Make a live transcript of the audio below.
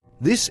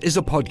This is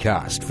a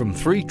podcast from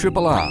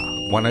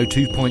 3RRR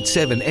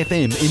 102.7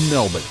 FM in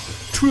Melbourne.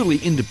 Truly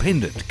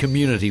independent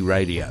community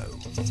radio.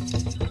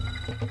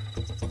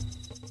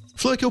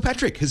 Fleur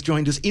Kilpatrick has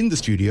joined us in the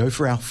studio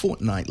for our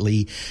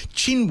fortnightly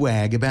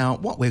chinwag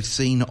about what we've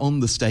seen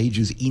on the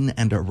stages in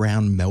and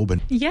around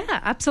Melbourne. Yeah,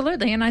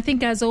 absolutely. And I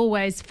think, as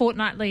always,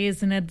 fortnightly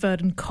is in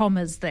inverted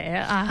commas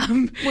there.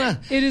 Well,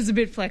 it is a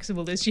bit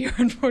flexible this year,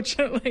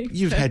 unfortunately.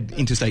 You've had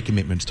interstate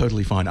commitments,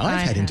 totally fine.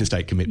 I've had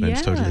interstate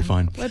commitments, totally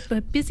fine.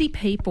 We're busy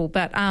people,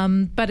 but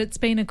it's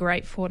been a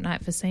great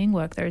fortnight for seeing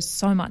work. There is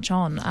so much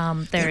on.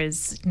 There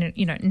is,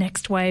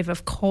 Next Wave,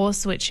 of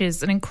course, which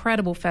is an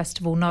incredible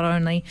festival, not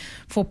only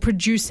for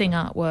producing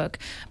artwork,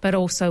 but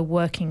also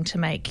working to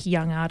make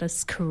young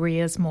artists'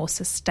 careers more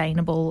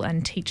sustainable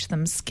and teach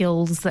them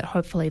skills that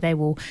hopefully they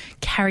will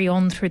carry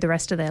on through the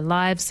rest of their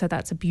lives. So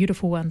that's a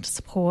beautiful one to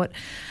support.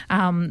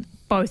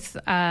 Both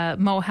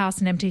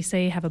Molehouse and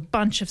MTC have a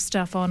bunch of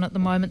stuff on at the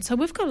moment. So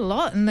we've got a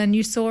lot. And then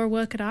you saw her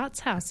work at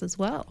Arts House as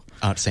well.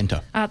 Arts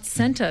Centre. Arts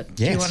Centre. Yes.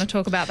 Do you want to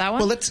talk about that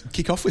one? Well, let's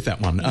kick off with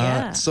that one.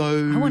 Yeah.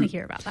 So I want to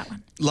hear about that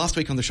one. Last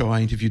week on the show,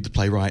 I interviewed the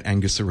playwright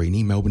Angus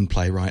Serini, Melbourne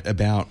playwright,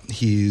 about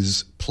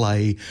his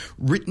play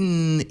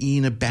written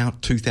in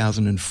about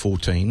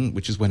 2014,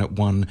 which is when it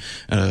won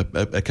a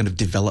kind of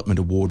development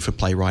award for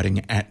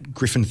playwriting at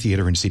Griffin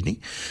Theatre in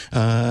Sydney.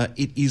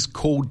 It is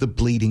called The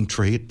Bleeding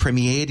Tree. It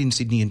premiered in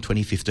Sydney in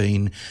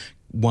 2015,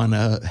 won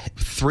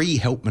 3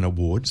 Helpman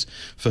Awards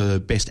for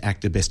Best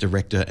Actor, Best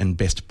Director and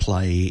Best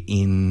Play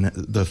in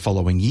the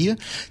following year.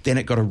 Then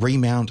it got a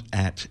remount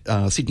at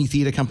Sydney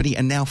Theatre Company,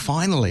 and now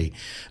finally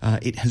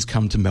it has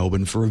come to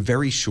Melbourne for a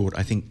very short,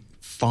 I think,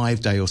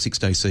 5-day or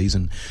 6-day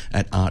season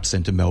at Arts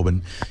Centre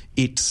Melbourne.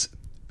 It's,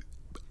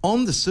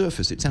 on the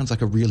surface, it sounds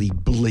like a really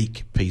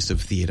bleak piece of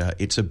theatre.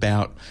 It's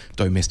about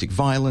domestic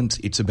violence.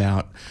 It's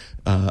about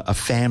a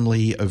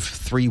family of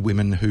 3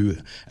 women who,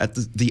 at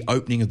the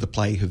opening of the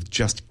play, have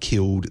just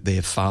killed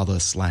their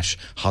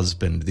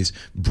father/husband, this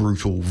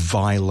brutal,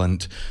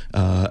 violent,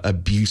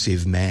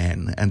 abusive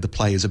man. And the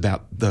play is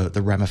about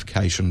the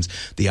ramifications,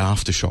 the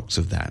aftershocks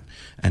of that,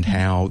 and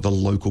how the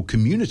local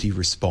community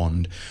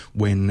respond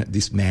when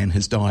this man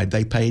has died.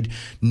 They paid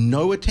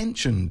no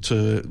attention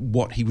to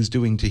what he was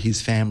doing to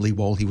his family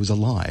while he was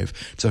alive.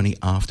 It's only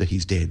after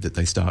he's dead that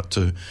they start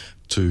to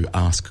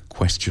ask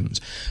questions.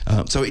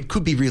 So it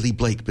could be really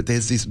bleak, but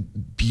there's this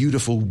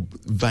beautiful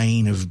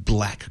vein of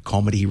black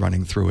comedy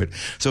running through it.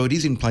 So it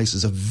is in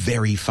places a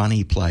very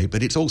funny play,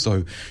 but it's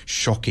also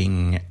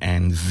shocking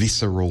and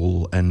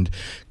visceral and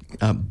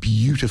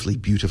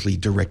beautifully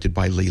directed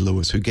by Lee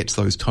Lewis, who gets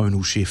those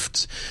tonal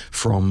shifts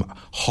from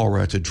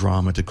horror to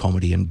drama to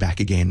comedy and back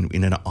again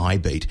in an eye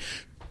beat.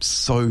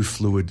 So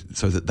fluid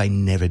so that they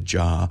never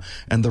jar.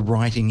 And the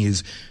writing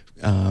is,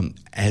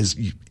 as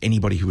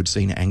anybody who had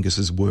seen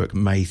Angus's work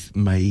may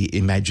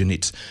imagine,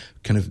 it's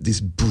kind of this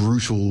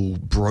brutal,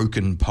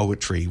 broken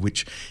poetry,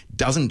 which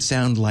doesn't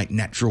sound like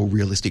natural,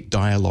 realistic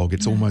dialogue.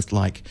 It's almost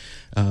like,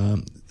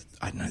 I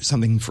don't know,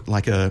 something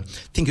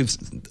think of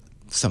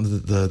some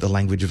of the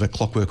language of A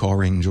Clockwork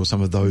Orange or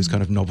some of those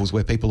kind of novels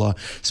where people are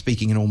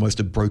speaking in almost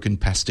a broken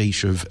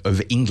pastiche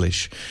of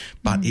English,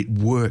 but it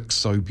works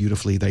so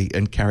beautifully.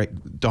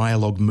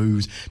 Dialogue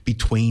moves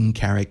between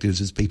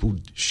characters as people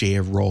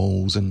share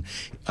roles, and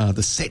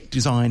the set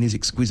design is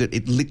exquisite.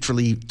 It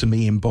literally, to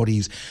me,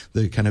 embodies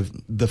the kind of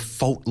the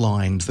fault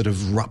lines that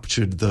have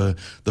ruptured the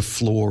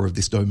floor of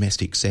this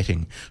domestic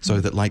setting,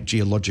 so that, like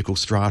geological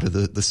strata,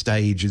 the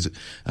stage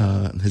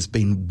has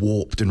been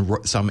warped and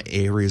some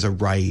areas are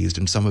raised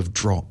and some have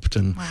dropped,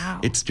 and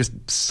It's just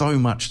so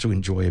much to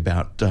enjoy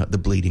about The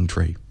Bleeding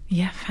Tree.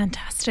 Yeah,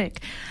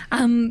 fantastic.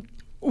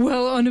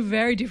 Well, on a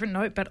very different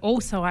note, but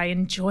also I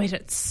enjoyed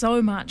it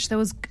so much. There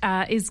was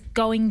is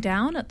Going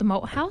Down at the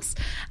Molehouse.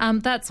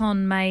 That's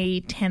on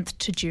May 10th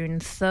to June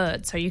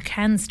 3rd, so you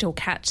can still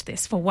catch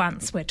this. For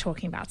once, we're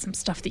talking about some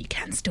stuff that you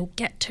can still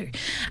get to.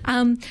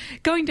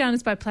 Going Down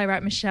is by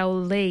playwright Michelle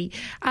Lee.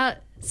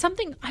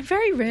 Something, I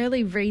very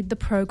rarely read the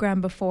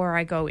program before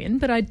I go in,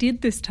 but I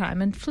did this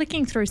time, and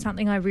flicking through,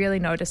 something I really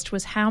noticed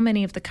was how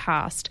many of the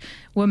cast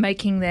were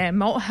making their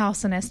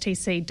Molehouse and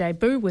STC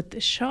debut with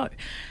this show,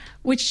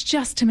 which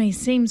just to me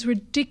seems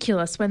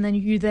ridiculous when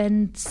you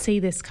then see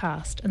this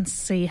cast and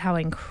see how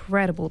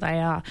incredible they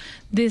are.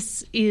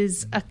 This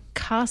is a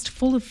cast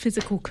full of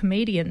physical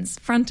comedians,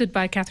 fronted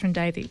by Catherine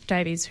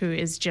Davies, who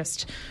is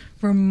just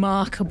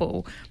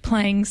remarkable,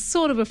 playing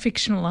sort of a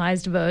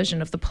fictionalised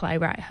version of the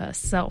playwright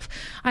herself.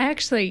 I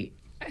actually,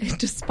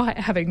 despite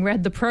having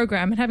read the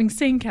program and having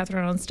seen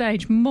Catherine on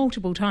stage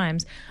multiple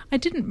times, I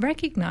didn't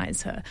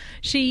recognise her.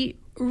 She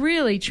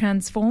really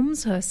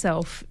transforms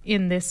herself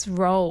in this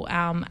role,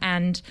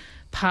 and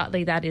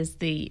partly that is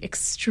the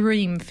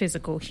extreme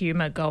physical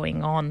humour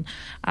going on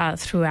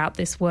throughout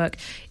this work.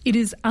 It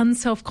is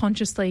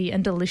unselfconsciously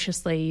and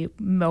deliciously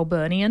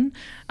Melburnian.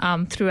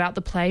 Throughout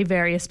the play,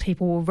 various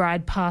people will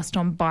ride past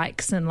on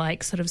bikes and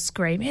sort of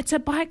scream, "It's a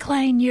bike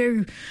lane,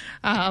 you!"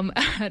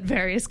 at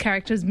various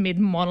characters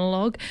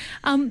mid-monologue.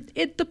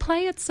 The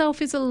play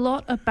itself is a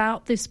lot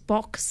about this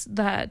box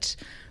that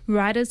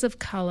writers of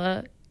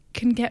colour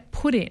can get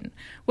put in,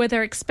 where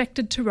they're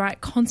expected to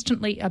write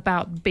constantly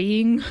about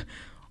being,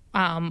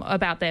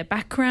 about their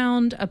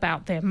background,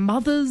 about their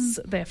mothers,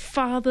 their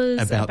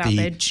fathers, about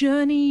their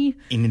journey.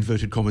 In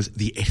inverted commas,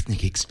 the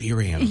ethnic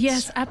experience.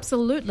 Yes,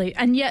 absolutely.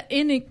 And yet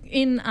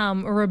in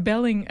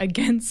rebelling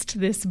against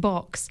this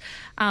box,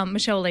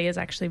 Michelle Lee has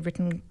actually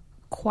written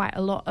quite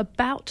a lot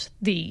about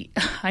the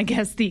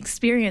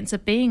experience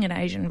of being an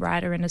Asian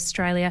writer in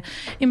Australia.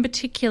 In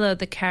particular,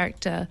 the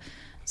character,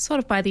 sort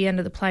of by the end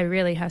of the play,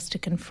 really has to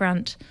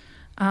confront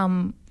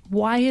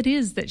why it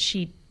is that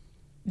she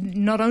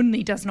not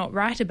only does not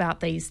write about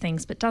these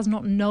things, but does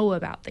not know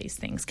about these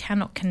things,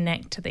 cannot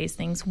connect to these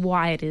things,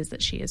 why it is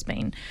that she has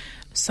been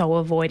so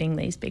avoiding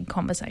these big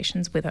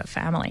conversations with her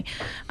family.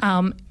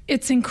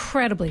 It's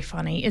incredibly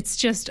funny. It's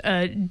just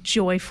a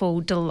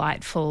joyful,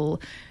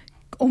 delightful,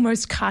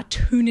 almost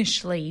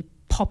cartoonishly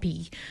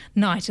poppy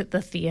night at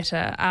the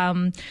theatre.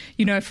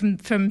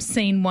 From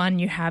scene one,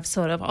 you have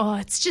sort of,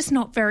 it's just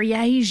not very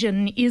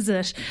Asian, is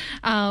it?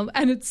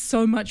 And it's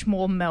so much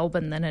more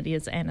Melbourne than it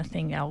is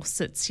anything else.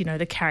 It's,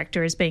 the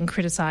character is being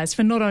criticised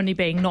for not only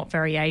being not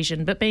very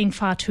Asian, but being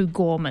far too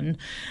Gorman.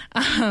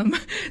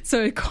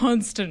 So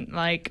constant,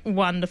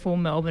 wonderful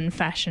Melbourne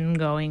fashion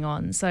going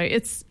on. So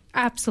it's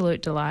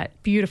absolute delight.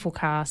 Beautiful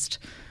cast.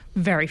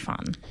 Very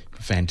fun.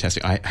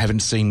 Fantastic. I haven't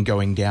seen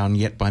Going Down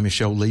yet by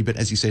Michelle Lee, but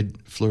as you said,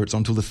 Fleur, it's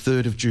on till the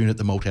 3rd of June at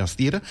the Malthouse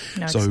Theatre.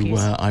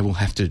 I will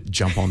have to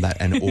jump on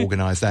that and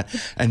organise that.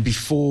 And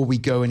before we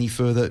go any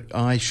further,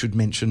 I should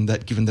mention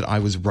that given that I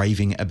was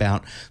raving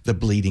about The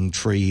Bleeding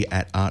Tree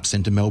at Arts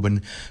Centre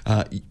Melbourne,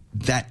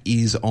 that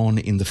is on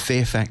in the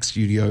Fairfax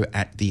studio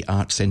at the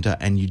Arts Centre,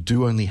 and you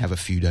do only have a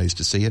few days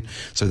to see it.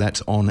 So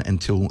that's on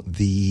until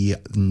the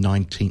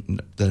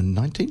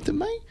 19th of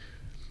May?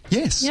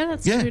 Yes. Yeah,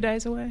 that's 2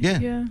 days away.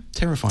 Yeah.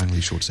 Terrifyingly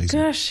short season.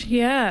 Gosh,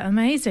 yeah,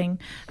 amazing.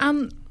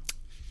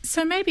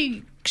 So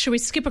maybe should we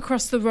skip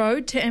across the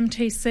road to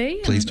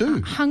MTC? Please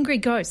do. Hungry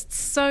Ghosts.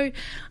 So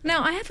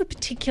now I have a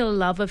particular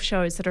love of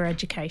shows that are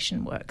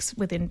education works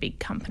within big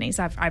companies.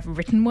 I've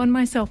written one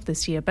myself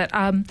this year, but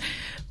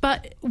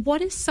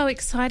what is so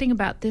exciting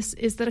about this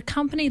is that a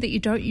company that you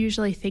don't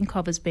usually think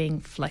of as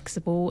being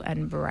flexible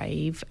and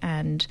brave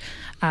and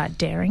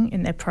daring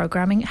in their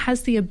programming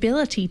has the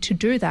ability to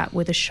do that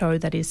with a show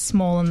that is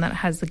small and that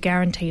has the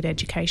guaranteed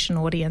education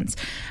audience,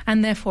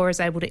 and therefore is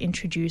able to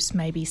introduce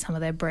maybe some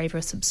of their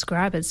braver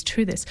subscribers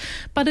to this.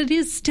 But it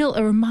is still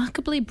a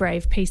remarkably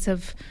brave piece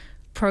of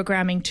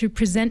programming to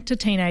present to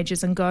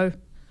teenagers and go,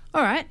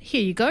 all right,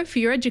 here you go. For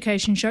your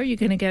education show, you're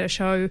going to get a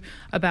show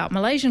about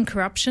Malaysian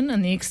corruption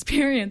and the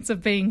experience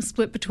of being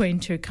split between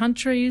two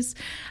countries,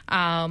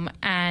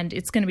 and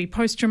it's going to be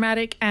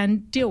post-traumatic,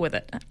 and deal with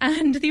it.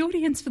 And the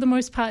audience, for the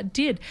most part,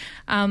 did.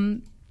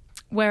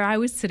 Where I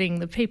was sitting,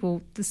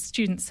 the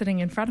students sitting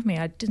in front of me,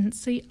 I didn't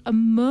see a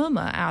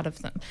murmur out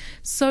of them.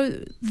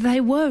 So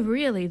they were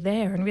really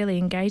there and really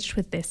engaged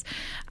with this.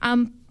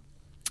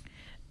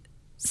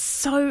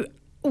 So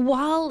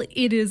while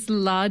it is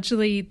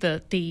largely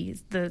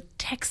the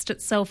text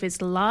itself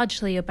is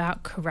largely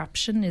about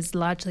corruption, is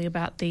largely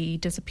about the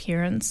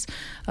disappearance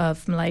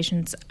of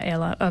Malaysian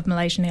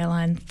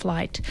Airline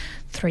Flight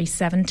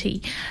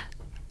 370,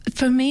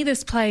 for me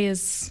this play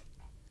is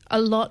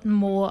a lot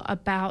more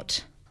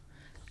about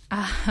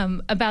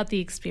the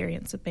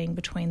experience of being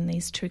between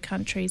these two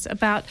countries,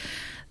 about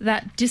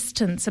that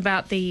distance,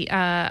 about the,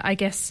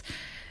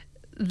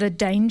 the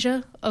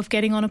danger of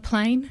getting on a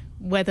plane,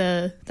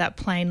 whether that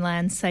plane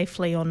lands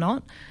safely or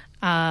not.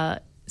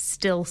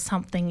 Still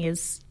something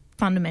is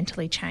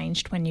fundamentally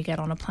changed when you get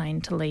on a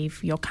plane to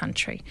leave your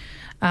country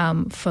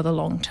for the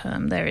long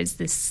term. There is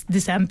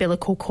this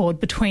umbilical cord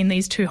between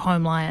these two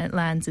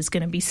homelands is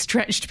going to be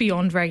stretched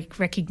beyond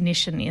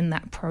recognition in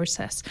that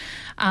process.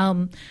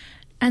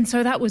 And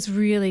so that was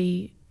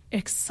really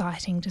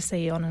exciting to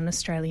see on an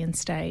Australian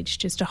stage,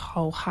 just a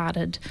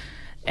wholehearted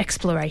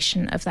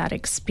exploration of that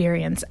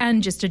experience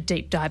and just a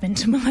deep dive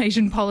into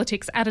Malaysian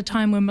politics at a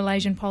time when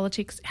Malaysian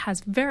politics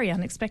has very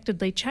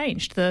unexpectedly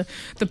changed. The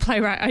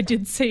playwright, I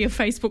did see a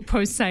Facebook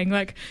post saying,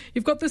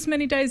 you've got this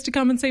many days to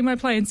come and see my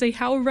play and see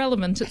how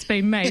irrelevant it's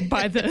been made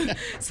by the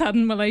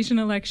sudden Malaysian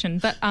election.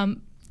 But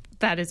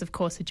that is, of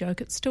course, a joke.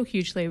 It's still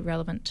hugely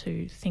relevant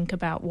to think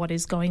about what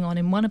is going on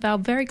in one of our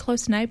very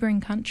close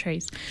neighbouring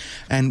countries.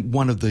 And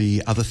one of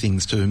the other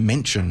things to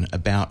mention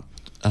about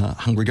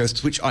Hungry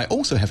Ghosts, which I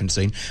also haven't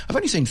seen. I've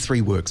only seen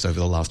 3 works over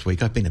the last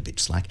week. I've been a bit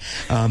slack.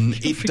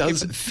 It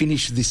does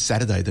finish this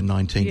Saturday, the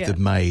 19th of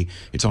May.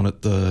 It's on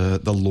at the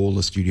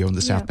Lawler Studio in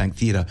the South Bank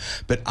Theatre.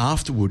 But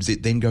afterwards,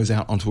 it then goes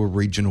out onto a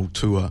regional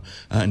tour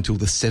until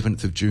the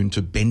 7th of June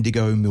to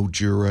Bendigo,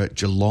 Mildura,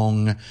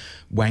 Geelong,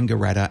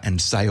 Wangaratta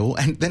and Sale,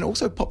 and then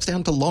also pops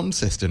down to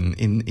Launceston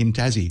in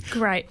Tassie.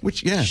 Great.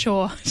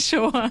 Sure.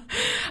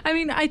 I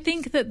mean, I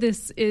think that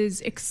this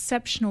is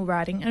exceptional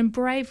writing and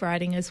brave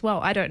writing as well.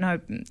 I don't know,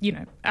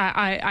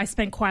 I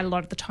spent quite a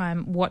lot of the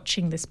time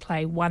watching this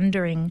play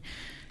wondering,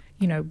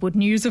 would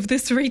news of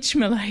this reach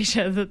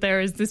Malaysia, that there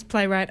is this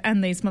playwright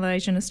and these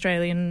Malaysian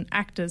Australian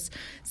actors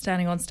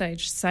standing on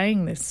stage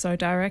saying this so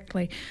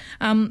directly.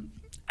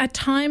 at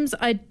times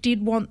I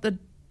did want the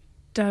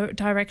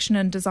direction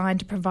and design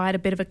to provide a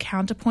bit of a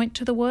counterpoint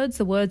to the words.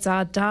 The words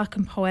are dark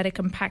and poetic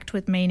and packed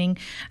with meaning,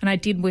 and I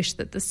did wish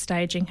that the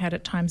staging had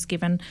at times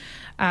given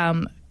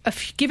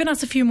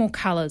us a few more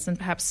colours and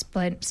perhaps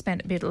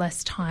spent a bit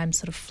less time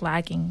sort of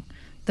flagging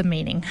the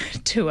meaning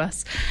to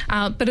us.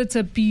 But it's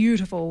a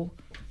beautiful,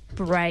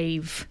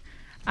 brave,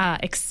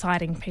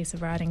 exciting piece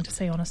of writing to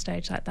see on a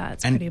stage like that.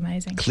 It's pretty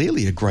amazing.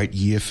 Clearly a great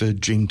year for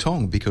Jing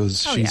Tong,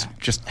 because she's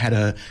just had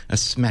a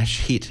smash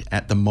hit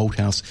at the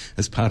Malthouse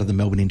as part of the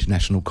Melbourne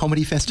International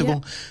Comedy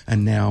Festival,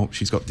 and now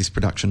she's got this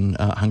production,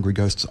 Hungry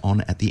Ghosts,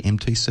 on at the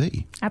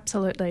MTC.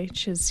 Absolutely.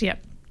 She's,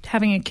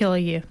 having a killer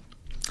year,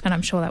 and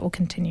I'm sure that will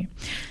continue.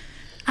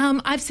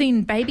 I've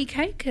seen Baby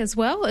Cake as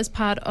well as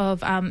part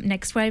of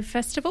Next Wave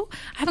Festival.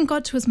 I haven't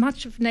got to as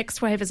much of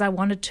Next Wave as I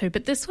wanted to,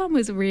 but this one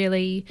was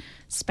really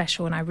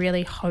special, and I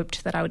really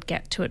hoped that I would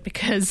get to it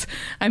because,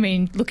 I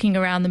mean, looking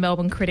around the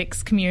Melbourne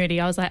critics community,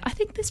 I was like, I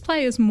think this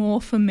play is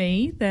more for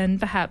me than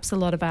perhaps a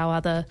lot of our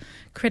other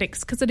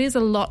critics, because it is a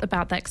lot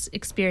about that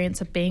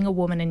experience of being a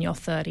woman in your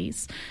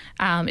 30s.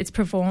 It's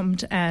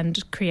performed and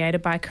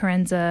created by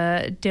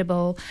Karenza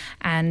Dibble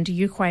and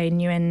Yuhui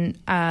Nguyen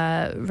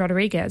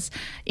Rodriguez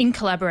in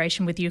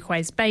collaboration with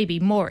Yuhui's baby,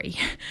 Maury.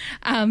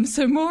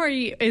 So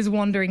Maury is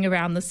wandering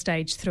around the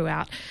stage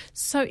throughout.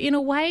 So in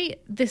a way,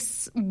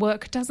 this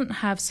work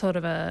doesn't have sort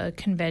of a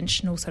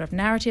conventional sort of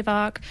narrative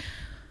arc,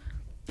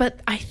 but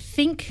I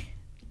think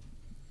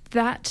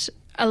that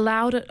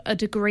allowed a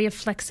degree of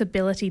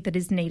flexibility that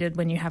is needed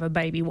when you have a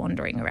baby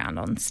wandering around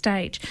on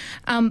stage.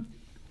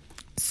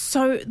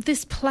 So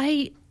this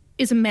play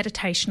is a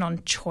meditation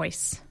on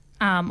choice,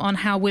 on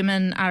how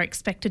women are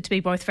expected to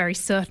be both very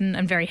certain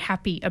and very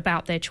happy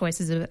about their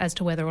choices as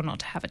to whether or not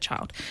to have a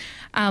child.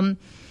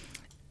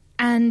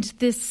 And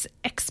this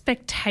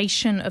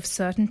expectation of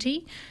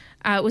certainty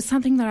was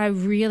something that I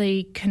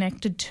really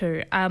connected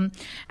to. And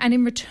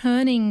in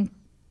returning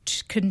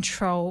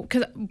control,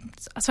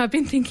 so I've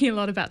been thinking a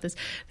lot about this,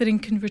 that in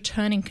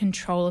returning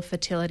control of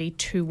fertility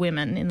to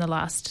women in the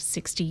last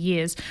 60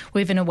 years,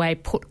 we've in a way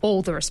put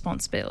all the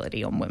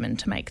responsibility on women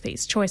to make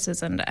these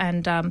choices, and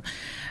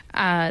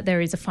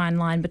there is a fine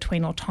line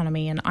between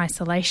autonomy and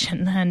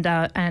isolation, and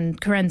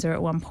Karenza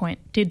at one point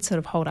did sort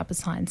of hold up a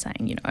sign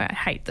saying, I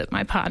hate that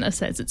my partner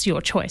says it's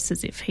your choice,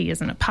 as if he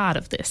isn't a part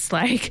of this.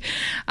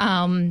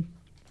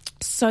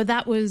 So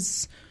that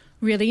was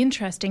really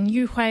interesting.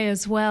 Yuhui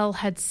as well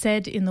had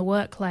said in the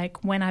work,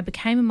 when I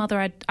became a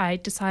mother, I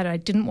decided I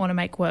didn't want to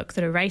make work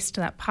that erased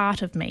that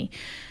part of me.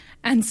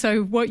 And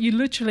so what you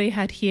literally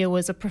had here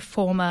was a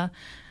performer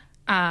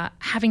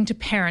having to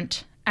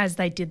parent as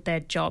they did their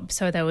job.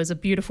 So there was a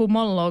beautiful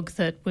monologue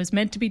that was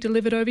meant to be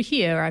delivered over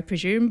here, I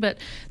presume, but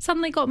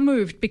suddenly got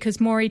moved because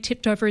Maury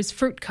tipped over his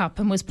fruit cup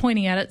and was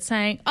pointing at it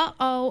saying,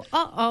 uh-oh,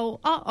 uh-oh,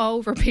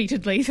 uh-oh,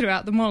 repeatedly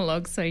throughout the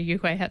monologue. So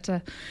Yuhui had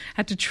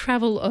to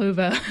travel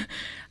over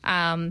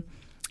and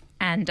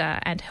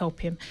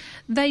help him.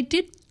 They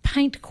did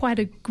paint quite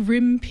a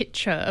grim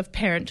picture of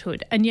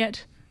parenthood, and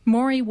yet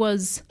Maury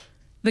was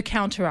the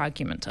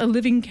counter-argument, a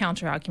living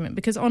counter-argument,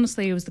 because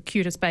honestly it was the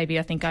cutest baby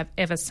I think I've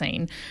ever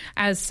seen.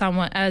 As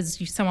someone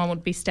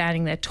would be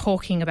standing there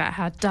talking about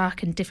how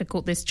dark and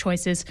difficult this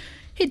choice is,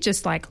 he'd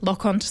just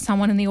lock onto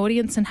someone in the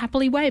audience and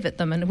happily wave at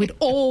them, and we'd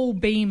all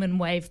beam and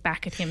wave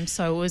back at him.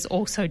 So it was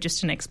also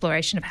just an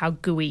exploration of how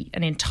gooey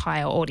an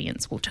entire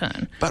audience will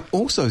turn. But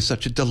also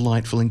such a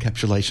delightful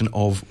encapsulation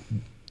of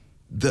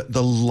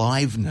the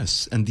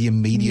liveness and the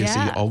immediacy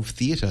of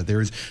theatre. There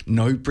is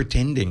no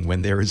pretending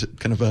when there is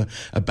kind of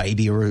a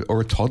baby or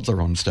a toddler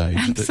on stage.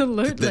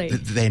 Absolutely.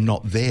 That they're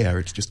not there.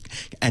 It's just,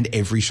 and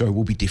every show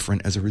will be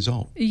different as a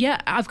result. Yeah,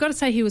 I've got to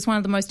say he was one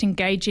of the most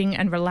engaging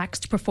and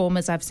relaxed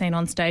performers I've seen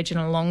on stage in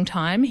a long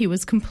time. He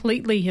was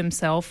completely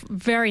himself,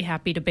 very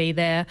happy to be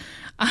there.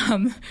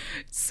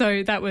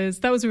 So that was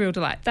a real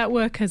delight. That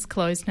work has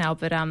closed now,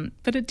 but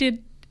it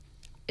did.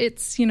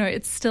 It's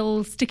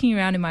still sticking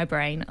around in my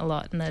brain a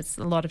lot, and there's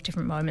a lot of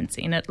different moments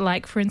in it.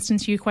 Like, for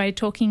instance, Yuhui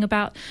talking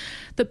about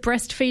that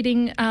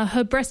breastfeeding,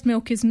 her breast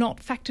milk is not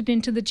factored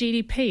into the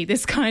GDP,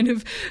 this kind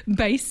of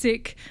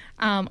basic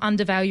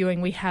undervaluing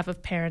we have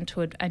of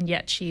parenthood, and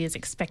yet she is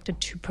expected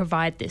to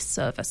provide this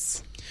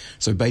service.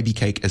 So Baby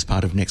Cake as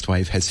part of Next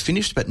Wave has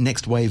finished, but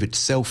Next Wave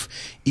itself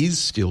is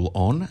still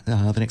on.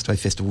 The Next Wave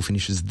Festival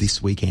finishes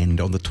this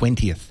weekend on the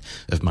 20th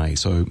of May,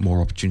 so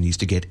more opportunities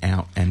to get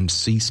out and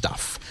see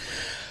stuff.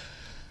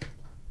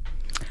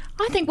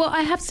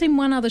 I have seen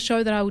one other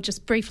show that I will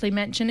just briefly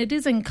mention. It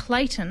is in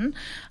Clayton,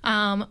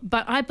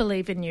 but I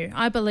believe in you.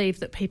 I believe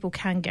that people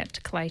can get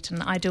to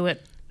Clayton. I do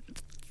it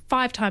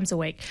 5 times a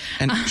week.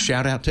 And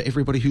shout out to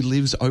everybody who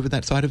lives over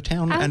that side of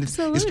town.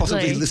 Absolutely. And is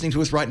possibly listening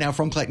to us right now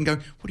from Clayton, go,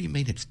 what do you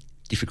mean it's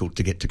difficult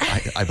to get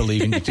to I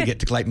believe in you to get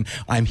to Clayton.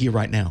 I'm here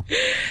right now.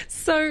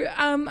 So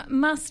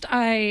must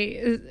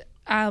I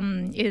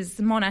is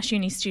the Monash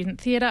Uni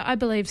Student Theatre. I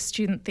believe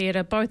student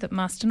theatre, both at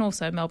Must and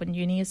also Melbourne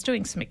Uni, is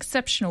doing some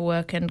exceptional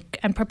work and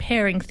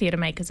preparing theatre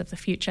makers of the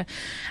future.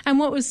 And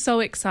what was so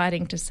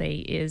exciting to see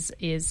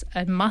is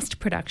a Must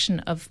production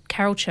of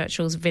Carol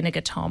Churchill's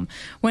Vinegar Tom.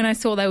 When I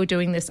saw they were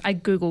doing this, I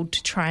Googled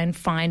to try and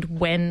find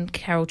when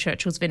Carol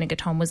Churchill's Vinegar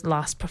Tom was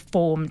last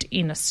performed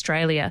in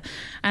Australia.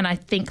 And I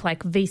think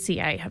like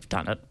VCA have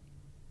done it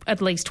at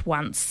least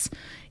once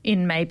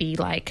in maybe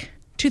like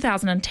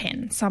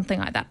 2010, something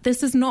like that.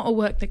 This is not a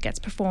work that gets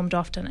performed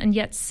often, and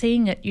yet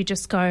seeing it, you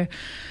just go,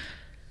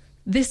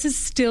 this is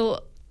still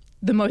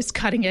the most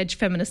cutting-edge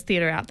feminist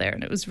theatre out there,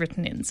 and it was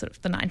written in sort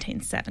of the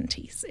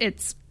 1970s.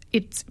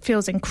 It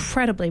feels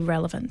incredibly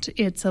relevant.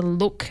 It's a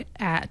look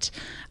at...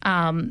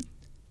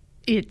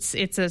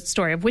 It's a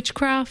story of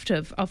witchcraft,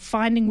 of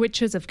finding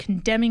witches, of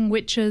condemning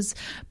witches,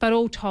 but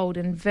all told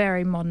in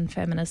very modern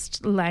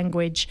feminist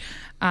language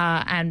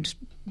and,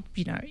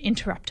 you know,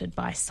 interrupted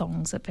by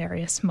songs at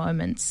various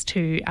moments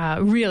to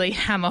really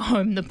hammer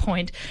home the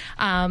point.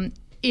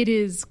 It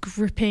is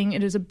gripping.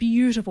 It is a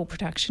beautiful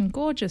production,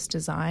 gorgeous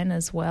design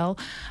as well,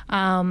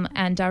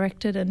 and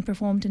directed and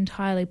performed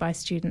entirely by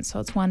students. So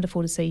it's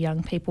wonderful to see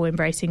young people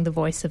embracing the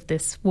voice of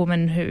this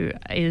woman who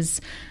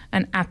is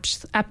an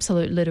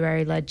absolute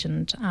literary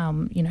legend.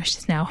 You know,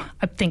 she's now,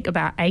 I think,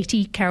 about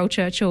 80, Carol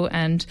Churchill,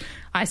 and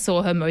I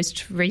saw her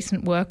most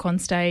recent work on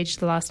stage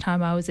the last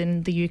time I was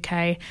in the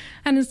UK,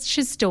 and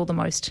she's still the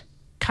most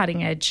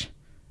cutting-edge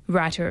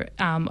writer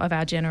of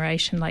our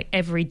generation. Like,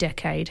 every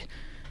decade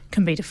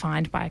can be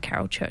defined by a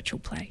Carol Churchill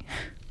play.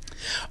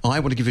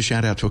 I want to give a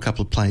shout out to a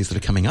couple of plays that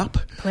are coming up.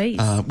 Please.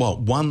 Well,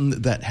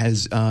 one that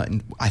has,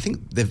 I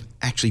think they've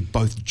actually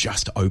both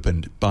just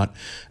opened, but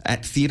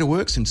at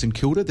TheatreWorks in St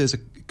Kilda, there's a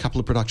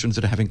couple of productions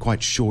that are having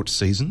quite short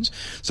seasons.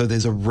 So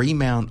there's a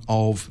remount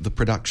of the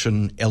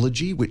production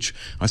Elegy, which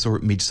I saw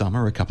at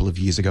Midsummer a couple of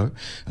years ago,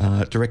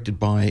 directed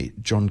by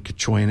John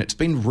Kachoyan. It's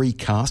been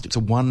recast. It's a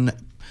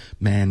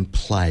one-man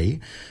play.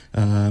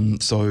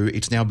 So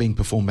it's now being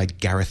performed by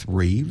Gareth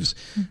Reeves.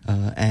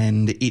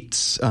 And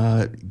it's,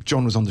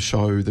 John was on the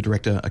show, the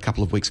director, a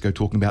couple of weeks ago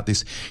talking about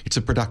this. It's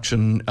a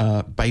production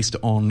based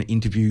on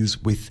interviews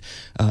with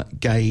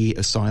gay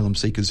asylum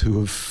seekers who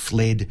have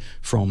fled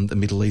from the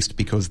Middle East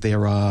because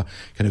there are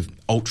kind of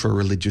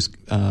ultra-religious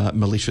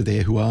militia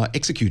there who are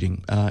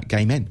executing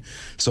gay men.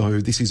 So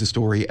this is a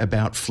story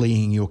about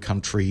fleeing your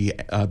country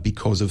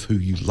because of who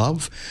you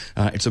love.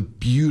 It's a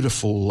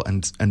beautiful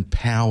and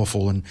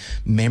powerful and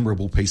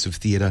memorable piece of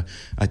theatre.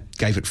 I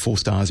gave it 4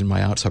 stars in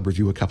my Arts Hub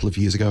review a couple of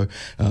years ago.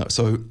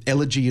 So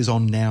Elegy is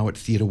on now at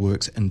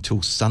TheatreWorks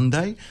until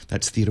Sunday.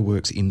 That's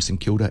TheatreWorks in St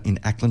Kilda in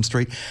Ackland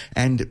Street.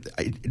 And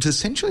it's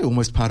essentially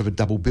almost part of a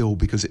double bill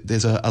because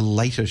there's a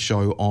later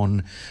show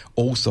on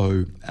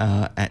also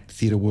at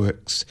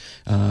TheatreWorks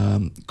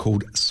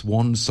called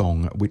Swan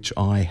Song, which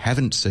I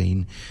haven't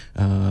seen,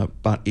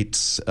 but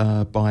it's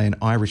by an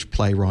Irish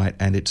playwright,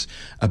 and it's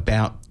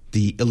about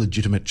the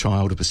illegitimate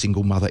child of a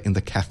single mother in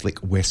the Catholic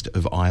west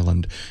of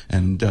Ireland,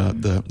 and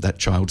that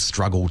child's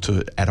struggle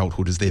to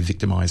adulthood as they're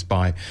victimised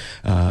by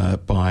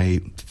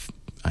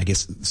I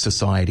guess,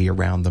 society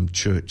around them,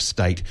 church,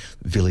 state,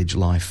 village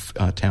life,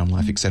 town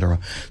life, etc.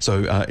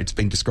 So it's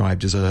been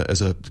described as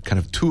a kind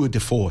of tour de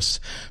force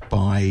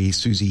by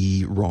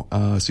Susie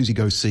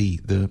Go See,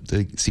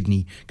 the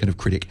Sydney kind of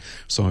critic.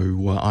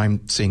 So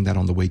I'm seeing that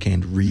on the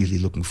weekend, really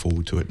looking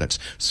forward to it. That's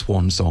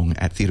Swan Song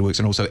at TheatreWorks,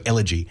 and also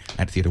Elegy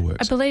at TheatreWorks.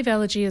 I believe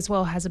Elegy as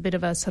well has a bit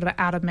of a sort of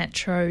outer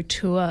metro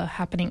tour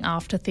happening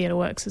after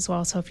TheatreWorks as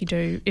well. So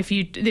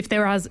if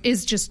there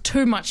is just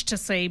too much to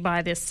see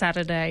by this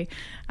Saturday,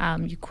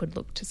 you could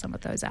look to some of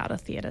those outer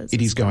theatres.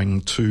 It is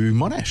going to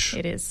Monash.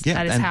 It is. Yeah,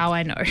 that is how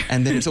I know.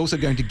 And then it's also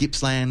going to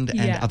Gippsland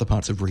and other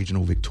parts of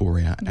regional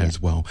Victoria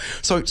as well.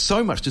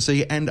 So much to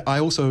see. And I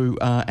also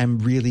am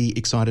really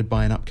excited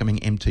by an upcoming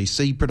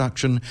MTC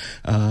production,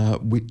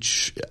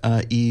 which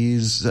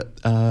is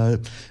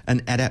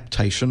an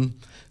adaptation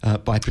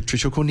by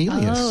Patricia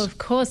Cornelius. Oh, of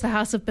course, The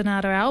House of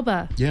Bernardo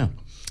Alba. Yeah.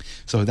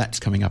 So that's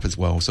coming up as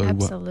well. So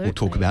we'll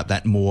talk about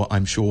that more,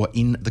 I'm sure,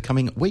 in the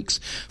coming weeks.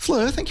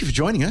 Fleur, thank you for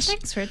joining us.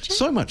 Thanks, Richard.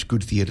 So much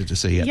good theatre to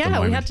see at the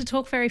moment. Yeah, we had to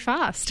talk very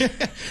fast.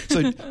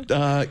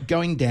 So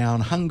Going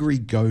Down, Hungry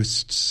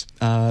Ghosts,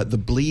 The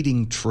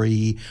Bleeding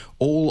Tree,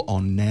 all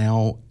on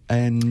now.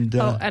 And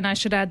I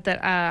should add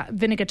that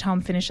Vinegar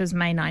Tom finishes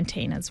May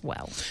 19 as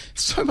well.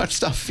 So much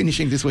stuff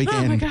finishing this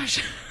weekend. Oh, my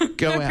gosh.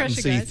 Go out and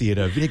see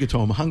theatre. Vinegar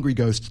Tom, Hungry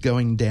Ghosts,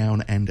 Going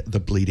Down, and The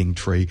Bleeding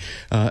Tree.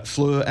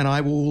 Fleur and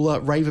I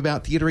will rave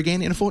about theatre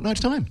again in a fortnight's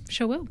time.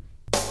 Sure will.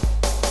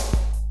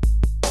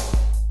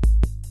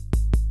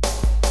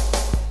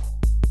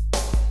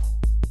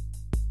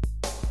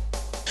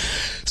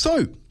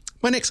 So,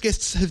 my next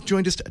guests have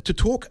joined us to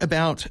talk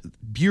about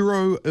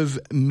Bureau of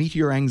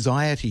Meteor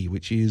Anxiety,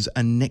 which is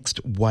a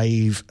Next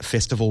Wave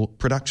Festival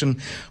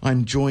production.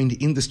 I'm joined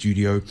in the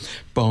studio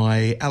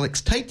by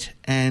Alex Tate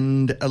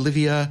and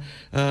Olivia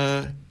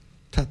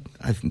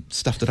I've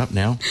stuffed it up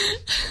now.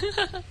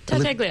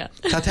 Tartaglia.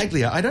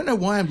 Tartaglia. I don't know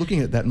why I'm looking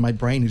at that and my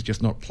brain is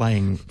just not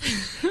playing.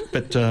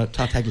 But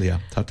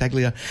Tartaglia.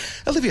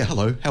 Olivia,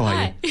 hello. How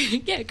are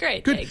you? Yeah,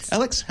 great. Good. Thanks.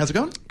 Alex, how's it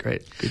going?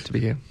 Great. Good to be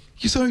here.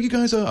 So you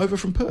guys are over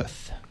from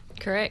Perth.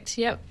 Correct.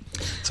 Yep.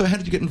 So how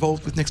did you get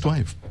involved with Next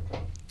Wave?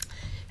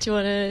 Do you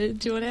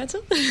want to answer?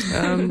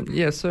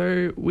 Yeah.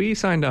 So we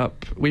signed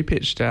up. We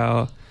pitched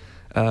our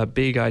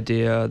big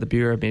idea, the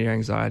Bureau of Media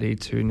Anxiety,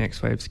 to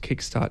Next Wave's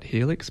Kickstart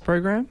Helix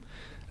program,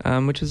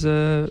 which is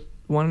a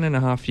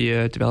 1.5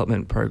 year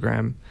development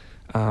program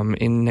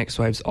in Next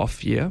Wave's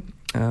off year,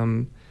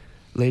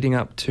 leading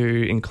up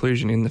to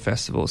inclusion in the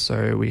festival.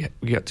 So we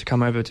got to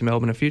come over to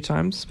Melbourne a few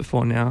times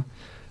before now,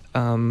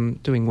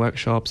 doing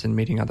workshops and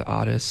meeting other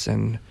artists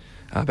and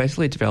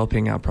basically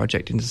developing our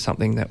project into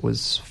something that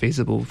was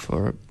feasible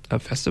for a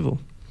festival.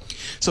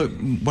 So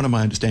one of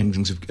my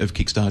understandings of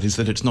Kickstart is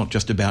that it's not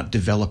just about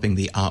developing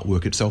the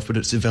artwork itself, but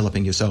it's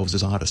developing yourselves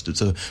as artists.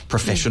 It's a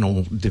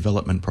professional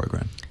development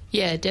program.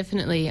 Yeah,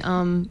 definitely.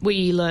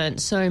 We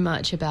learned so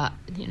much about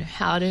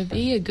how to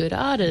be a good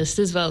artist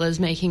as well as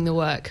making the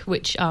work,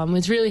 which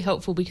was really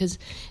helpful because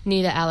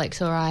neither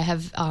Alex or I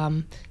have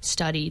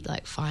studied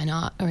like fine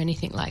art or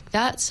anything like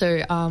that.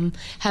 So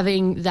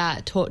having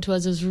that taught to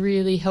us was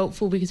really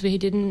helpful because we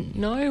didn't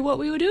know what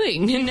we were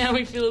doing, and now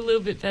we feel a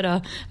little bit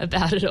better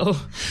about it all.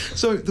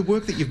 So the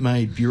work that you've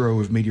made, Bureau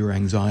of Media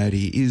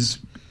Anxiety, is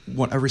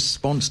a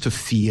response to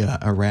fear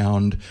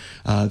around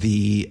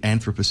the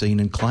Anthropocene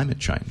and climate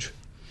change.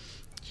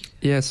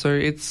 Yeah, so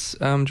it's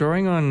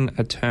drawing on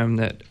a term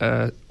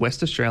that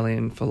West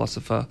Australian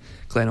philosopher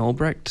Glenn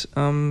Albrecht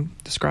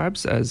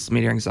describes as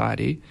media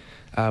anxiety,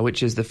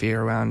 which is the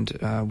fear around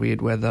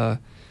weird weather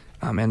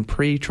and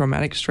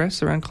pre-traumatic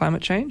stress around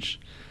climate change.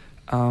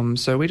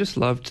 So we just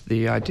loved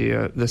the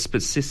idea, the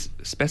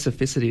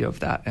specificity of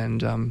that,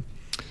 and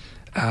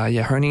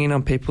honing in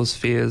on people's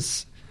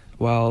fears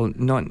while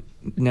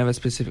never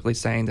specifically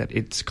saying that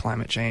it's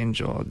climate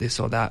change or this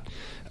or that.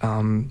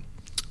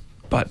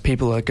 But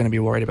people are going to be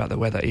worried about the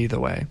weather either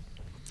way.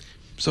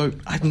 So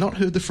I've not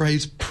heard the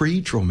phrase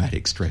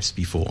pre-traumatic stress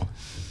before.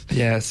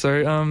 Yeah,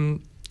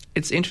 so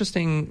it's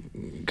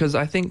interesting because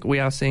I think we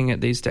are seeing it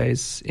these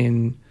days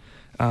in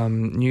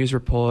news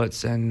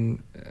reports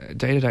and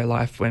day-to-day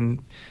life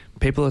when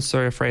people are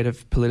so afraid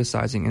of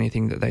politicising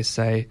anything that they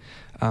say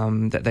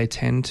that they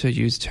tend to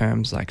use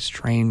terms like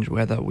strange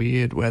weather,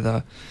 weird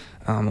weather,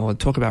 or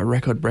talk about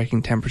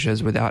record-breaking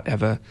temperatures without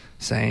ever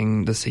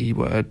saying the C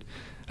word.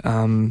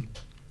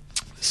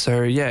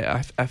 So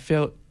yeah,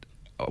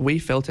 we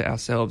felt it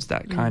ourselves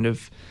that kind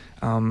of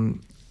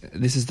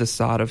this is the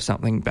start of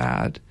something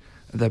bad,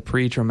 the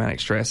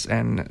pre-traumatic stress,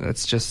 and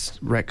it's just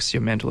wrecks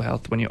your mental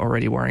health when you're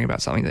already worrying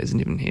about something that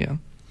isn't even here.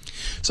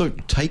 So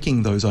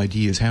taking those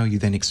ideas, how are you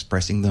then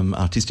expressing them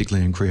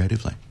artistically and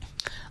creatively?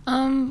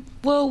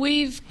 Well,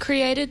 we've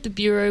created the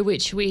Bureau,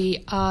 which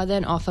we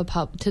then offer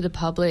to the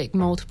public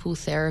multiple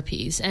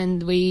therapies,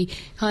 and we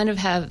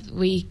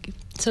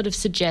sort of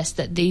suggest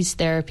that these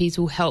therapies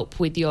will help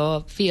with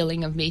your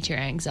feeling of media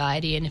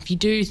anxiety, and if you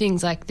do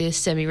things like this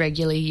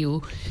semi-regularly,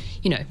 you'll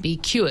be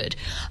cured.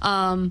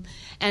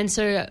 And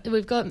so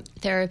we've got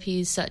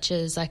therapies such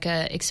as like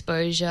a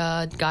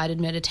exposure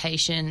guided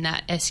meditation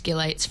that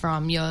escalates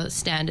from your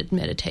standard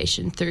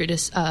meditation through to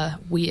a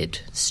weird,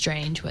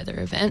 strange weather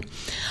event.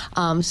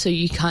 So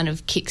you kind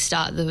of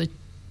kickstart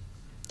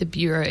the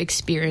Bureau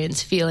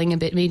experience feeling a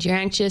bit media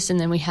anxious, and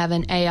then we have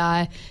an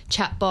AI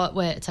chatbot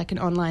where it's like an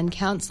online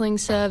counselling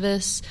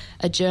service,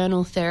 a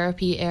journal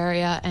therapy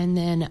area, and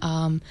then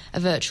a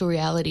virtual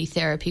reality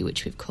therapy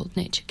which we've called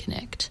Nature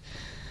Connect.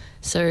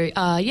 So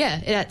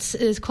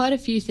there's quite a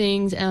few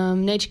things.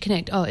 Nature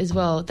Connect as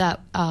well, that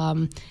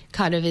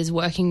kind of is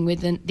working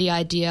with the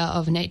idea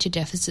of nature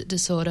deficit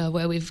disorder,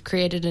 where we've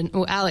created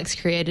Alex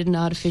created an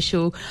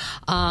artificial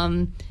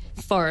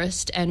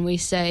forest, and we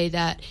say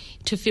that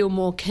to feel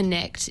more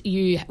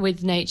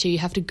with nature, you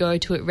have to go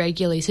to it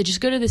regularly. So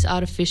just go to this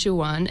artificial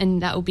one,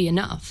 and that will be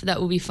enough.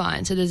 That will be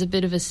fine. So there's a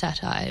bit of a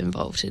satire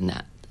involved in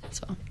that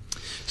as well.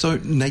 So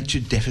nature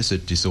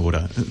deficit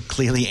disorder,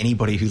 clearly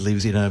anybody who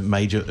lives in a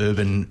major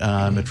urban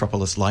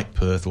metropolis like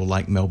Perth or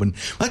like Melbourne,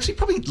 well, actually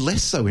probably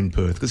less so in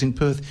Perth, because in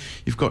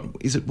Perth you've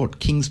got,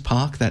 Kings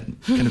Park, that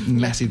kind of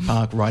massive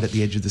park right at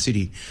the edge of the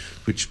city,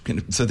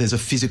 so there's a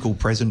physical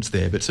presence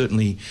there, but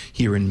certainly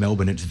here in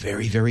Melbourne it's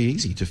very, very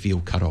easy to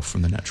feel cut off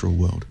from the natural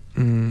world.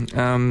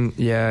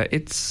 Yeah,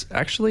 it's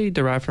actually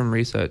derived from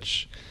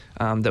research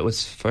that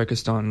was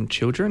focused on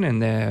children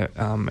and their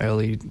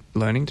early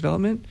learning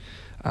development.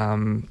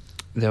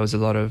 There was a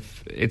lot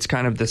of, it's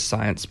kind of the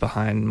science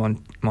behind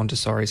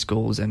Montessori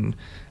schools and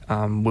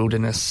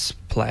wilderness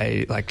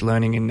play, like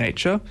learning in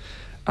nature.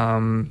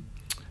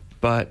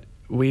 But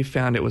we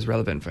found it was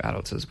relevant for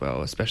adults as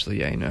well,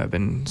 especially in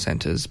urban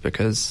centres,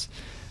 because,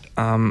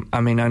 I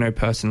know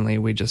personally,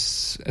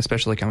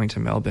 especially coming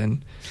to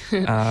Melbourne,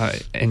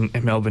 in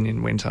Melbourne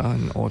in winter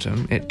and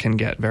autumn, it can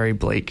get very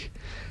bleak.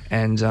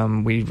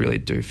 And we really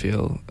do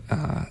feel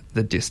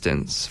the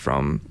distance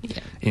from,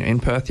 in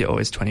Perth you're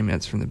always 20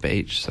 minutes from the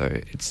beach, so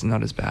it's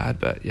not as bad,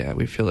 but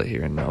we feel it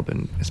here in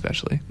Melbourne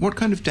especially. What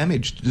kind of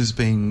damage does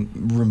being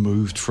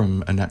removed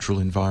from a natural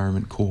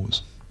environment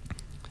cause?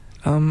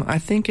 I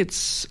think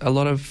it's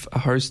a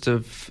host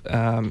of,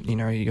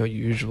 your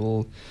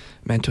usual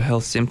mental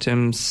health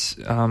symptoms,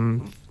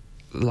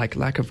 like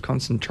lack of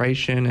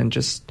concentration and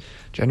just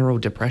general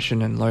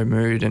depression and low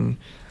mood and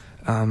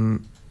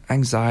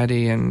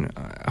anxiety and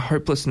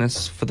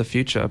hopelessness for the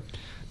future.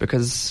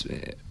 Because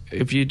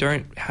if you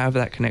don't have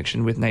that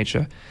connection with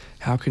nature,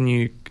 how can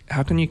you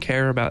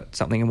care about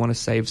something and want to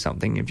save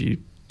something if you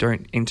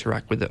don't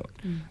interact with it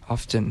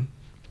often?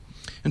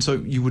 And so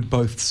you would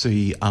both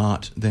see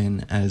art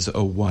then as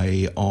a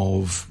way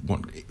of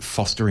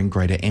fostering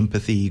greater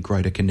empathy,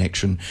 greater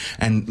connection,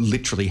 and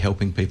literally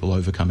helping people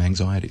overcome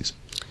anxieties.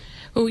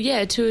 Well,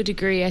 yeah, to a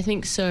degree, I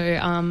think so.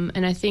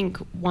 And I think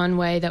one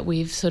way that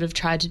we've sort of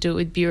tried to do it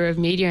with Bureau of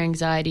Media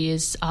Anxiety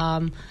is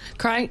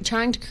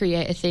trying to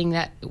create a thing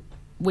that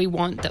we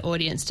want the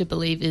audience to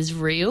believe is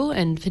real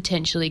and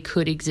potentially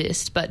could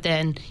exist, but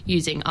then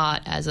using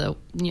art as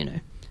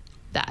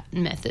that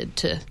method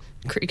to,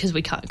 because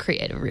we can't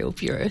create a real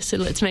bureau, so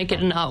let's make it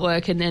an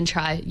artwork and then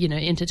try,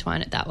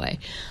 intertwine it that way.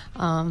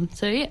 One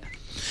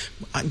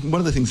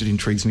of the things that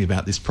intrigues me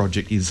about this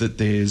project is that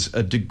there's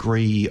a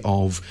degree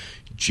of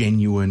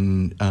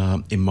genuine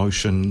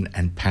emotion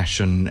and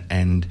passion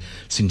and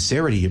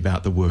sincerity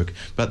about the work,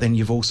 but then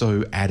you've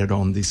also added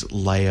on this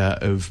layer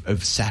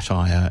of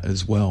satire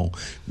as well,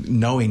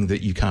 knowing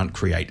that you can't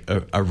create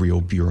a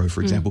real bureau,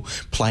 for example,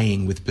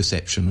 playing with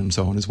perception and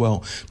so on as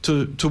well.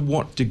 To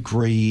what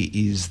degree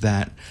is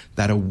that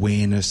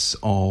awareness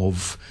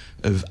of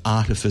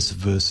artifice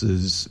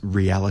versus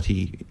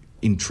reality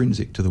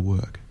intrinsic to the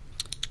work?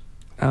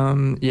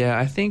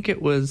 I think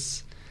it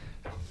was...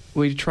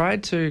 We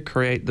tried to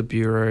create the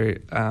bureau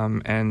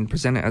and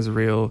present it as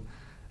real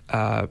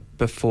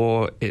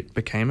before it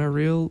became a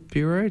real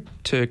bureau,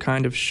 to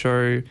kind of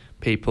show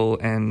people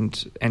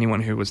and anyone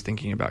who was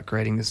thinking about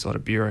creating this sort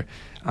of bureau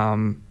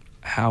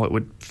how it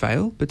would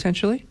fail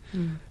potentially,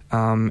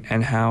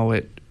 and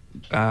how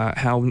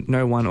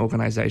no one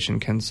organisation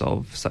can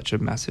solve such a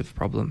massive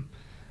problem.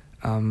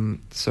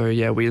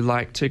 We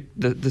like to...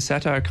 The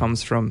satire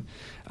comes from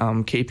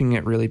keeping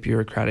it really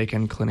bureaucratic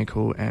and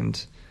clinical,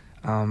 and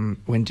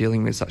when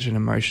dealing with such an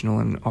emotional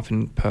and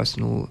often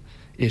personal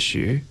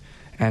issue,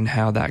 and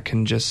how that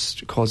can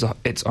just cause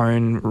its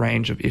own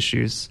range of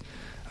issues.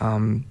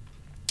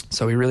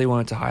 So we really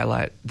wanted to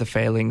highlight the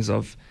failings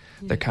of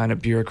the kind of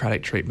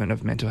bureaucratic treatment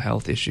of mental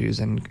health issues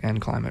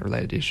and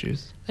climate-related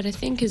issues. But I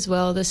think as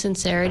well the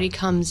sincerity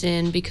comes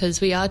in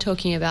because we are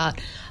talking about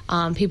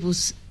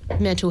people's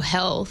mental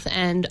health,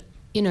 and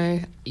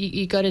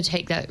you got to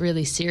take that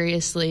really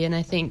seriously. And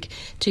I think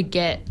to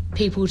get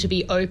people to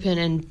be open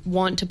and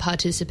want to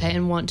participate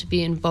and want to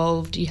be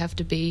involved, you have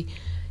to be,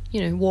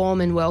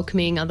 warm and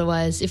welcoming.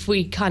 Otherwise, if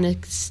we kind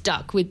of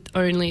stuck with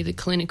only the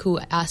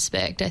clinical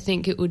aspect, I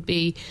think it would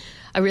be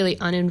a really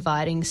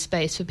uninviting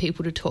space for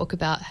people to talk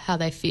about how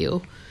they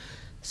feel.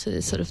 So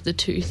there's sort of the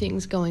two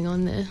things going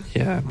on there.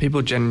 Yeah,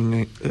 people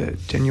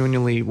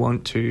genuinely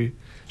want to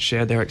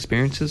share their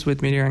experiences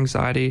with media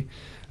anxiety,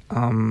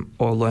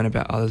 or learn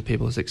about other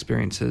people's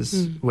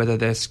experiences, whether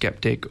they're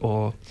skeptic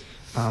or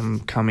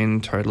come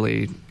in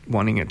totally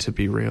wanting it to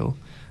be real.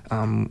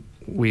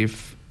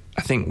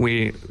 I think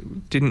we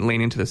didn't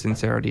lean into the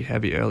sincerity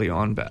heavy early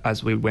on, but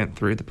as we went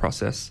through the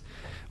process,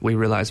 we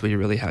realised we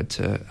really had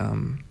to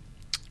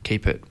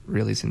keep it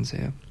really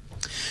sincere.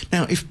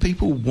 Now, if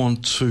people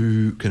want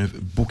to kind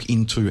of book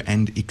into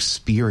and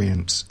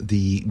experience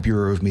the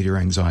Bureau of Media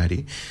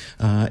Anxiety,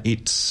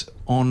 it's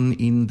on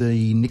in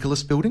the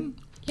Nicholas Building?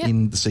 Yep.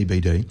 In the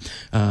CBD,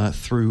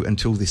 through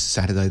until this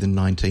Saturday, the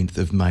 19th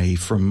of May,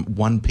 from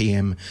 1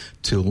 p.m.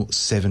 till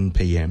 7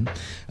 p.m.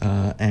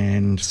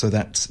 And so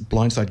that's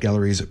Blindside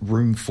Galleries,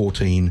 room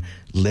 14,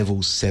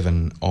 level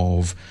 7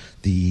 of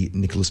the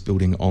Nicholas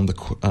Building on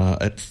the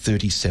at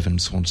 37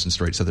 Swanston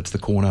Street. So that's the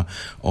corner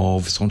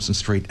of Swanston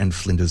Street and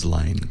Flinders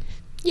Lane.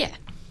 Yeah.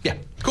 Yeah,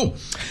 cool.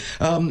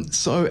 And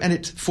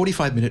it's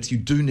 45 minutes. You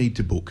do need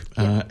to book.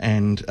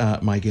 And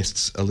my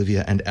guests,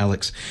 Olivia and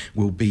Alex,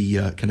 will be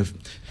kind of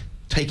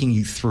taking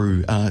you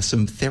through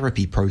some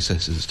therapy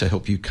processes to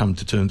help you come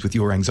to terms with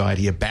your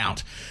anxiety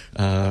about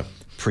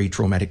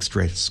pre-traumatic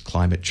stress,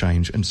 climate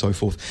change, and so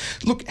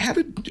forth. Look, how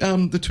did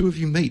the two of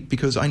you meet?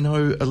 Because I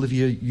know,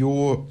 Olivia,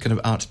 your kind of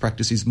arts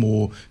practice is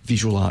more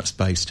visual arts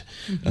based,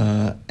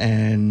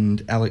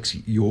 and Alex,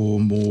 you're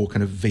more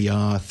kind of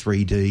VR,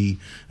 3D,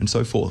 and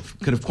so forth.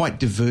 Kind of quite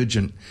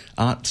divergent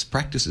arts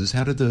practices.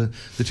 How did the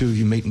two of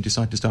you meet and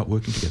decide to start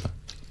working together?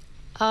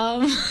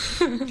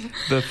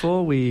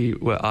 Before we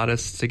were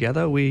artists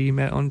together, we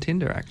met on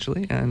Tinder,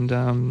 actually,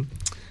 and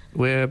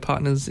we're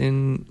partners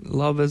in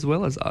love as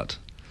well as art.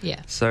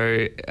 Yeah.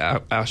 So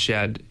our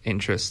shared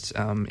interest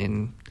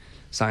in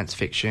science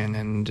fiction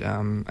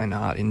and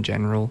art in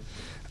general,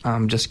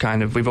 just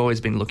kind of, we've always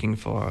been looking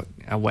for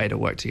a way to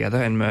work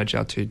together and merge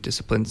our two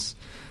disciplines.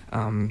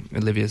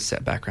 Olivia's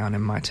set background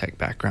and my tech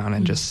background,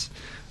 and just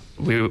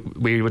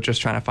we were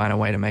just trying to find a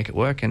way to make it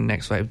work, and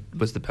Next Wave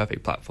was the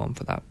perfect platform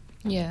for that.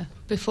 Yeah.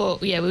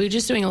 We were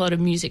just doing a lot of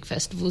music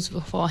festivals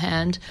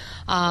beforehand,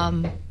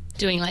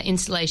 doing like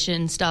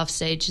installation stuff,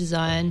 stage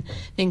design,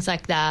 things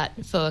like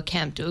that for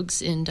Camp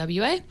Dougs in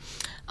WA.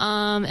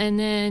 And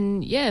then,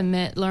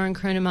 met Lauren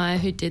Kronemeyer,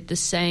 who did the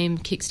same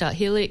Kickstart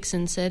Helix,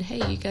 and said,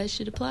 hey, you guys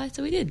should apply.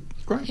 So we did.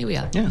 Great. Here we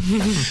are. Yeah.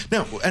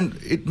 Now, and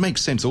it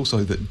makes sense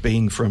also that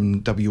being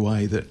from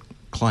WA, that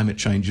climate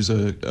change is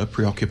a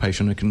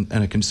preoccupation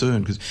and a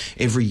concern, because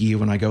every year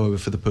when I go over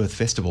for the Perth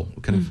Festival,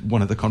 kind of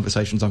one of the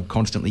conversations I'm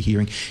constantly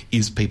hearing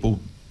is people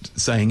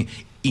saying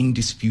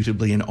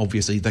indisputably and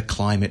obviously the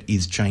climate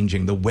is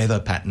changing, the weather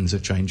patterns are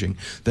changing,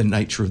 the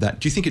nature of that.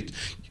 Do you think it,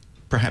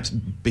 perhaps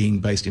being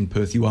based in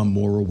Perth, you are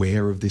more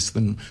aware of this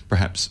than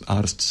perhaps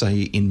artists,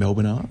 say, in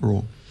Melbourne are?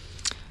 Or?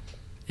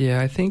 Yeah,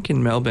 I think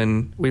in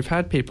Melbourne, we've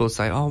had people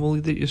say, oh, well,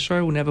 your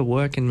show will never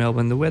work in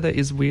Melbourne. The weather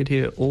is weird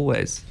here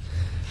always.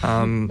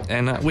 And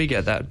we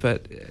get that.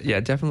 But,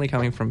 yeah, definitely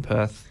coming from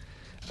Perth,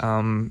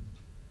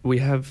 we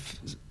have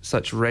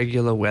such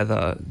regular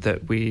weather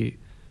that we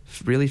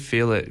really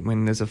feel it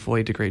when there's a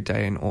 40-degree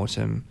day in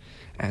autumn.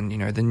 And, you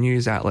know, the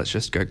news outlets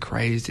just go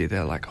crazy.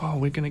 They're like, oh,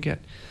 we're going to get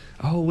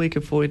a whole week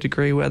of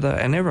 40-degree weather.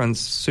 And everyone's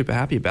super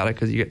happy about it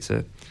because you get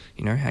to,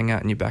 you know, hang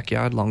out in your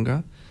backyard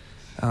longer.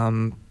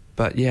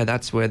 But, yeah,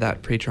 that's where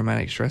that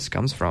pre-traumatic stress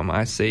comes from.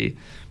 I see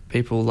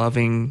people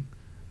loving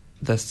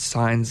the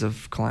signs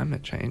of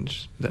climate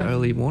change, the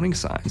early warning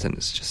signs, and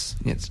it's just,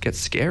 it gets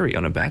scary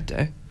on a bad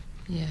day.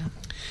 Yeah.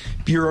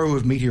 Bureau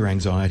of Meteor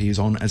Anxiety is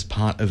on as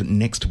part of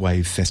Next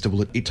Wave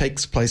Festival. It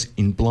takes place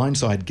in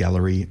Blindside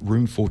Gallery,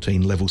 room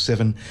 14, level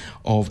 7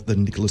 of the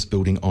Nicholas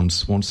Building on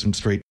Swanston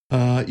Street.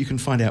 You can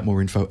find out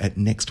more info at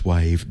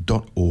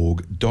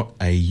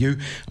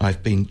nextwave.org.au.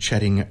 I've been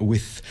chatting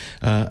with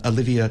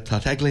Olivia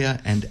Tartaglia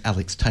and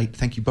Alex Tate.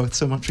 Thank you both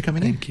so much for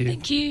coming in. Thank you.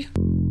 Thank you.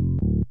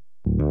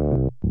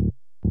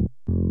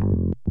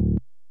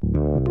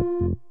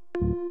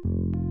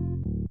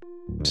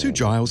 Sue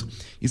Giles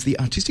is the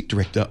artistic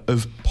director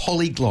of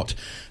Polyglot,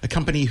 a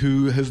company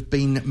who have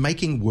been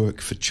making work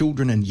for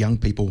children and young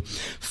people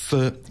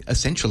for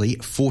essentially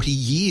 40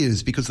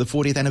 years, because the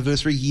 40th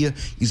anniversary year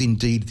is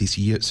indeed this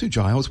year. Sue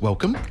Giles,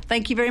 welcome.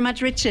 Thank you very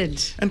much,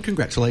 Richard. And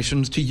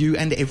congratulations to you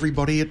and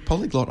everybody at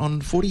Polyglot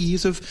on 40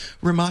 years of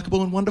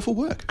remarkable and wonderful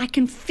work. I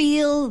can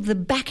feel the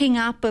backing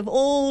up of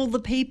all the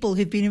people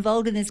who've been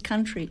involved in this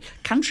country,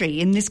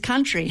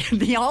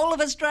 the whole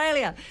of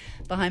Australia.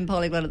 Behind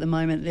Polyglot at the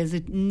moment, there's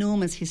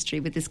enormous history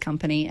with this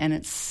company, and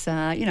it's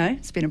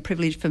it's been a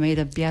privilege for me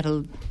to be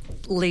able to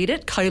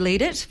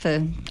co-lead it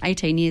for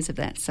 18 years of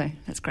that. So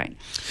that's great.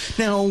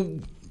 Now,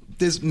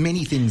 there's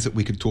many things that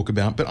we could talk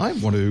about, but I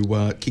want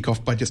to kick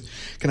off by just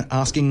kind of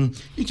asking,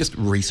 you just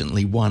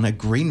recently won a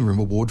Green Room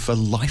Award for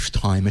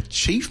Lifetime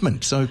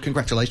Achievement, so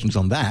congratulations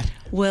on that.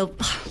 Well,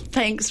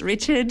 thanks,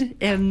 Richard.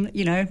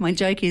 My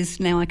joke is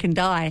now I can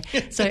die.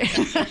 So.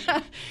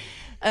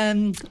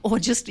 Or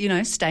just,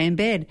 stay in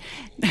bed.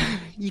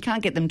 You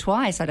can't get them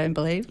twice, I don't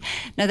believe.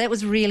 No, that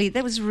was really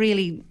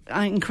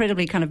an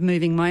incredibly kind of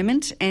moving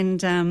moment.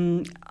 And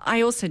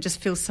I also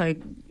just feel so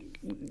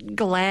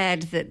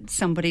glad that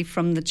somebody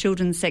from the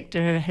children's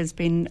sector has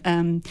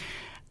been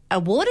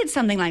awarded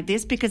something like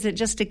this, because it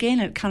just, again,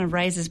 it kind of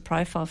raises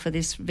profile for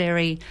this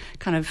very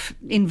kind of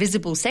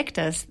invisible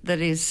sector that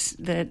is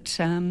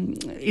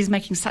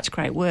making such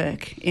great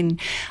work. It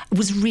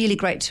was really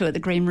great too at the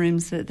Green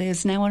Rooms that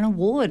there's now an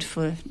award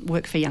for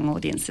work for young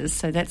audiences.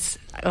 So that's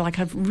like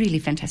a really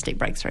fantastic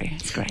breakthrough.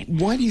 It's great.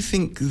 Why do you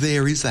think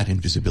there is that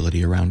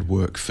invisibility around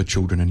work for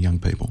children and young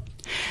people?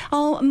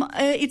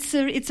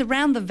 It's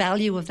around the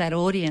value of that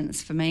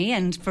audience for me,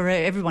 and for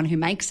everyone who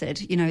makes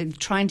it.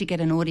 Trying to get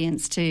an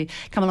audience to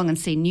come along and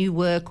see new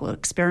work or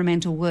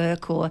experimental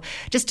work, or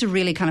just to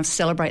really kind of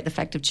celebrate the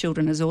fact of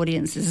children as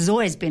audiences has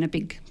always been a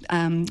big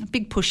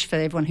push for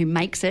everyone who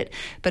makes it,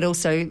 but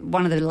also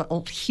one of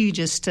the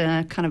hugest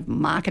kind of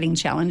marketing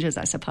challenges,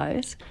 I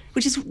suppose,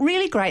 which is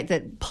really great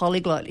that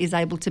Polyglot is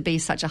able to be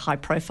such a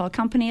high-profile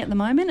company at the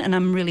moment, and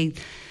I'm really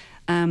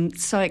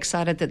so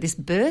excited that this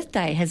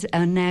birthday has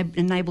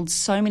enabled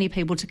so many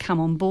people to come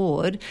on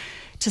board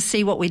to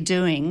see what we're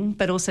doing,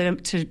 but also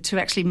to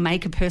actually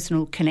make a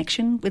personal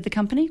connection with the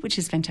company, which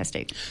is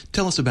fantastic.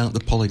 Tell us about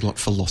the Polyglot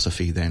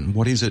philosophy then.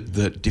 What is it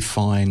that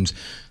defines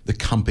the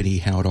company,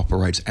 how it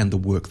operates, and the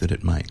work that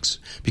it makes?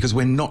 Because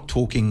we're not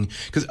talking...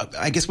 Because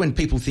I guess when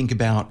people think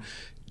about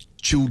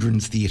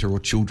children's theatre or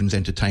children's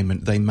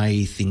entertainment, they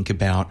may think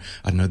about,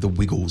 the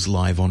Wiggles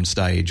live on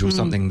stage, or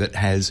something that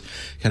has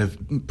kind of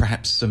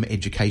perhaps some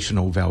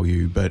educational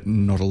value but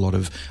not a lot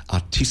of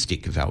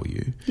artistic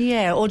value.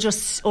 Yeah, or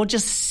just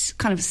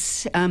kind of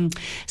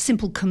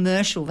simple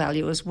commercial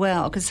value as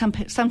well, because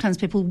sometimes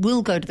people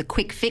will go to the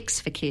quick fix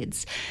for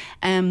kids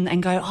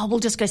and go, we'll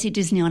just go see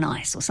Disney on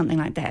Ice or something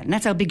like that, and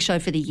that's our big show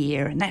for the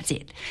year, and that's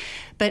it.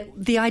 But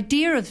the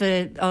idea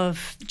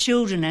of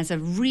children as a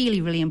really,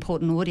 really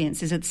important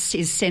audience is it's trust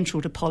is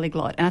central to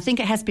Polyglot, and I think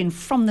it has been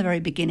from the very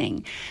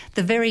beginning.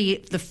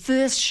 The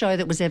first show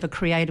that was ever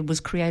created was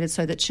created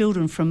so that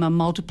children from a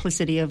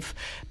multiplicity of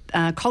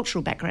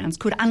cultural backgrounds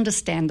could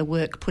understand the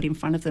work put in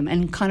front of them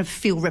and kind of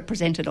feel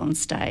represented on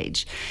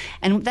stage.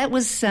 And that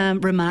was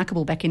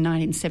remarkable back in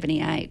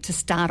 1978 to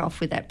start off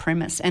with that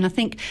premise. And I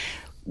think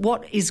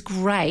what is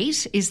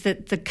great is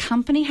that the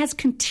company has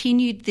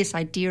continued this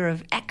idea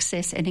of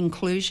access and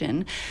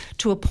inclusion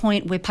to a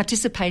point where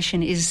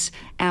participation is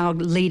our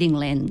leading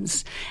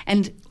lens.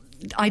 And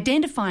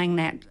identifying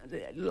that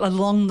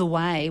along the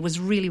way was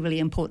really, really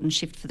important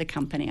shift for the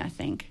company, I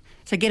think.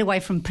 So get away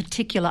from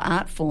particular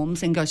art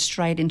forms and go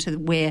straight into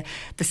where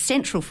the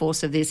central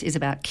force of this is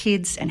about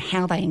kids and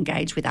how they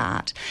engage with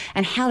art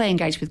and how they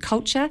engage with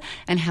culture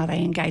and how they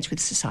engage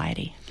with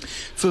society.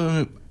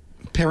 For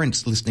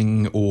parents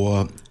listening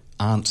or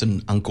aunts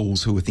and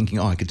uncles who are thinking,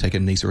 I could take a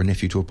niece or a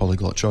nephew to a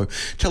polyglot show,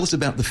 tell us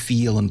about the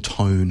feel and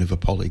tone of a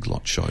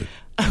polyglot show.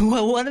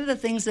 Well, one of the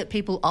things that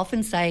people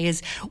often say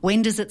is,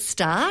 when does it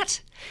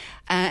start?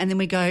 And then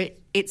we go,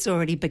 it's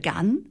already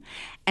begun.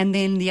 And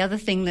then the other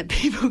thing that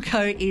people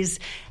go is,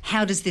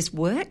 how does this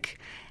work?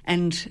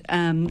 And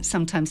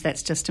sometimes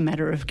that's just a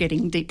matter of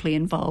getting deeply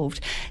involved.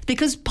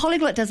 Because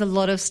Polyglot does a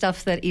lot of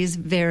stuff that is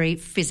very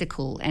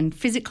physical and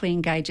physically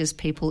engages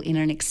people in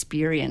an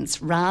experience.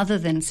 Rather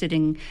than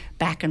sitting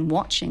back and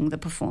watching the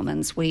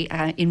performance, we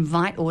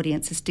invite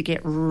audiences to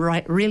get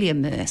really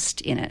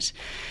immersed in it.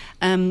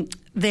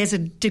 There's a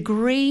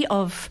degree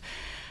of...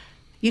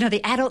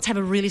 the adults have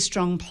a really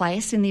strong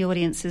place in the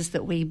audiences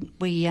that we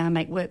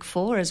make work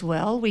for as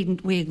well.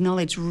 We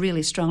acknowledge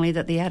really strongly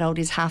that the adult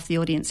is half the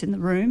audience in the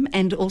room,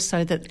 and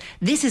also that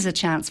this is a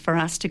chance for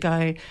us to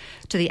go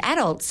to the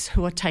adults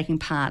who are taking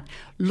part,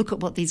 look at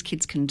what these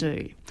kids can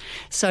do.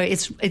 So our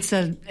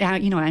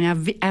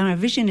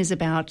vision is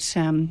about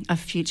a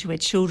future where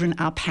children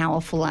are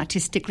powerful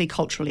artistically,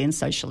 culturally and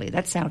socially.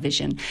 That's our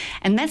vision.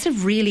 And that's a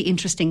really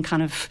interesting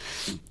kind of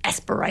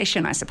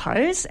aspiration, I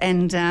suppose,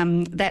 and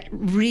that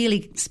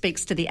really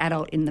speaks to the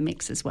adult in the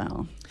mix as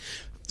well.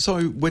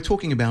 So we're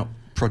talking about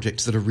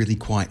projects that are really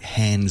quite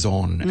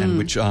hands-on and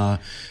which are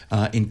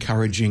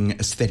encouraging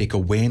aesthetic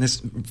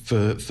awareness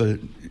for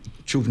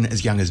children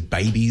as young as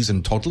babies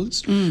and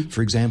toddlers,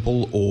 for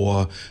example,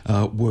 or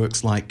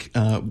works like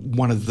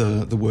one of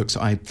the works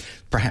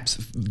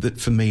that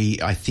for me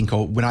I think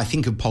of, when I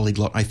think of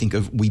Polyglot, I think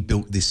of We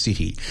Built This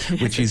City,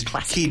 which is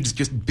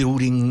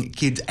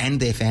kids and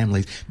their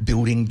families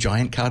building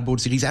giant cardboard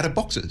cities out of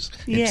boxes.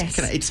 Yes.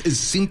 It's as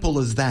simple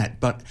as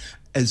that, but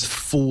as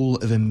full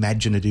of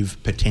imaginative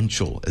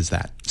potential as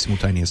that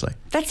simultaneously.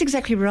 That's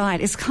exactly right.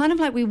 It's kind of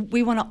like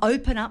we want to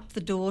open up the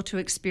door to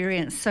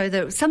experience. So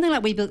that something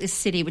like We Built This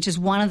City, which is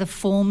one of the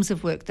forms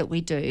of work that we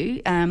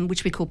do,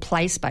 which we call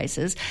play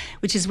spaces,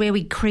 which is where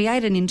we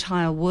create an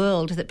entire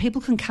world that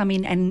people can come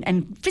in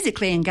and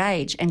physically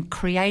engage and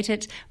create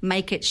it,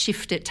 make it,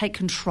 shift it, take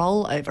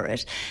control over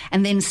it,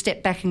 and then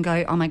step back and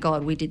go, oh my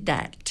God, we did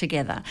that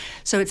together.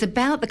 So it's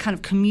about the kind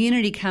of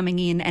community coming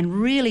in and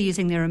really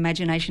using their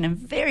imagination and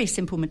very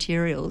simple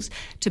materials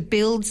to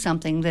build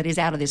something that is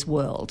out of this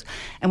world.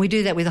 And we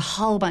do that with a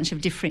whole bunch of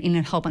different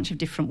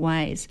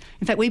ways.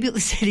 In fact, We Built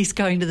the City's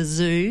going to the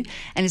zoo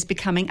and is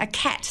becoming a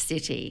cat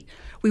city.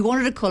 We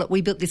wanted to call it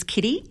We Built This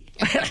Kitty,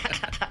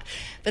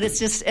 but it's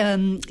just,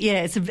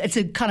 it's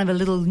a kind of a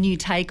little new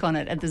take on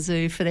it at the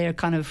zoo for their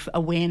kind of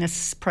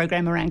awareness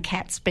program around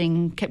cats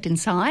being kept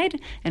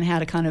inside and how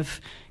to kind of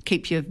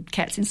keep your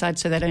cats inside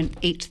so they don't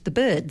eat the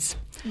birds,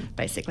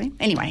 basically.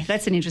 Anyway,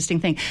 that's an interesting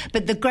thing.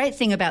 But the great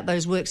thing about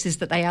those works is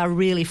that they are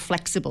really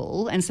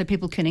flexible, and so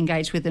people can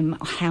engage with them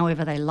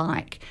however they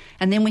like.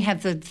 And then we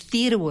have the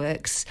theatre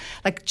works,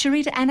 like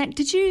Cerita Anak.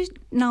 Did you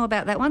know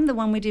about that one, the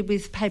one we did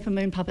with Paper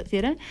Moon Puppet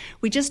Theatre?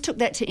 We just took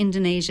that to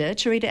Indonesia,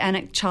 Cerita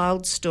Anak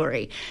Child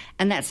Story,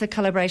 and that's a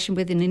collaboration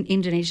with an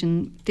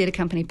Indonesian theatre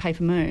company,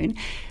 Paper Moon.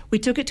 We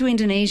took it to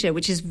Indonesia,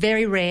 which is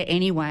very rare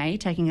anyway,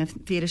 taking a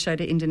theatre show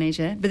to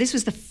Indonesia. But this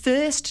was the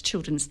first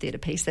children's theatre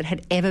piece that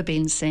had ever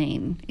been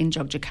seen in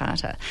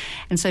Yogyakarta.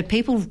 And so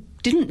people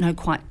didn't know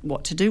quite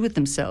what to do with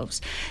themselves.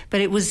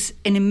 But it was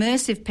an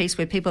immersive piece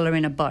where people are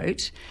in a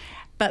boat.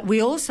 But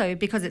we also,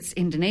 because it's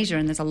Indonesia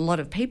and there's a lot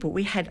of people,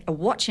 we had a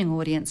watching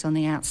audience on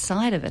the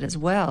outside of it as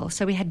well.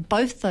 So we had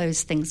both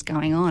those things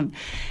going on.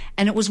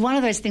 And it was one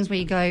of those things where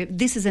you go,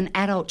 this is an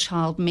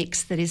adult-child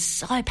mix that is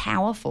so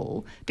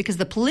powerful because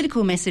the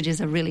political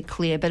messages are really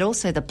clear, but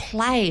also the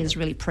play is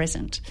really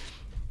present.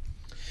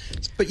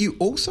 But you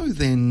also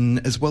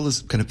then, as well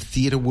as kind of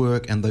theatre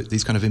work and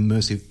these kind of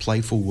immersive,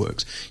 playful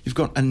works, you've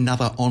got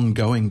another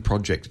ongoing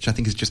project, which I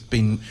think has just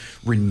been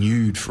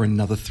renewed for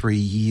another 3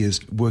 years,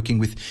 working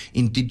with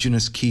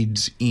Indigenous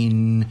kids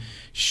in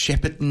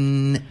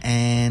Shepparton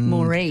and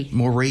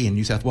Moree in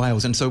New South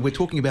Wales. And so we're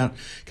talking about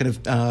kind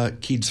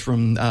of kids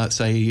from,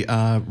 say,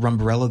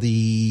 Rumbarella,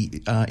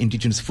 the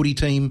Indigenous footy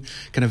team,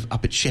 kind of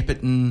up at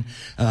Shepparton.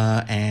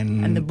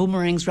 And the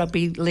Boomerangs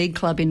Rugby League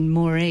Club in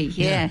Moree,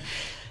 yeah.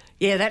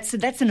 Yeah, that's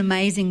an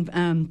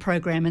amazing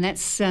program, and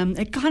that's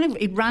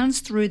it runs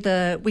through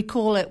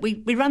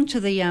we run to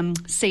the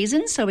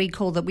season, so we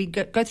go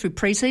through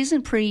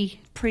pre-season,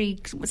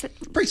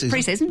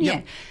 pre-season,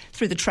 Yep.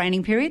 through the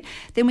training period.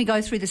 Then we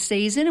go through the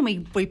season,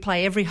 and we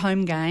play every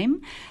home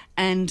game.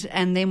 And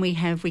then we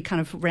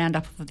kind of round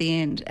up at the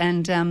end,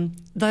 and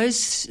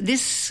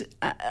this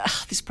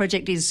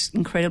project is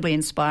incredibly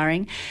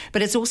inspiring,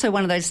 but it's also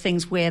one of those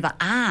things where the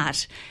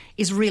art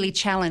is really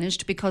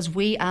challenged because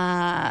we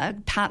are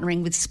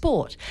partnering with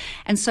sport,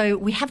 and so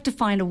we have to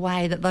find a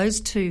way that those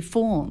two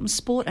forms,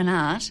 sport and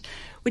art,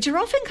 which are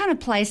often kind of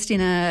placed in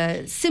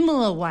a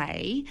similar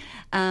way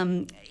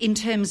in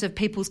terms of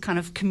people's kind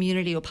of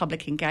community or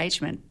public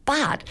engagement.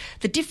 But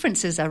the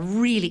differences are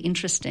really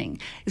interesting.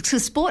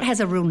 Because sport has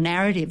a real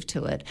narrative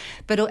to it,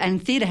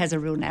 and theatre has a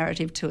real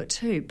narrative to it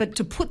too. But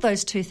to put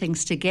those two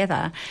things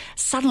together,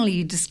 suddenly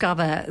you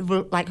discover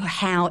like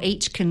how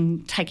each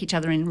can take each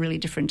other in really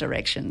different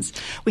directions.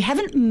 We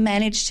haven't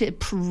managed to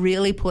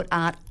really put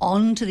art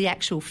onto the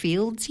actual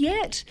fields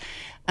yet.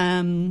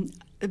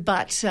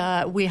 But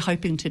we're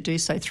hoping to do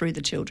so through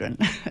the children.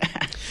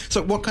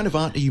 So what kind of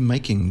art are you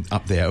making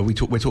up there? We're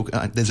talking.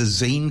 There's a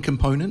zine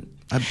component?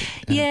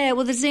 Yeah,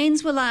 well, the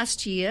zines were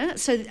last year.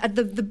 So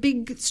the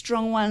big,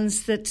 strong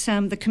ones that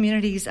the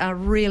communities are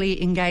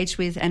really engaged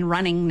with and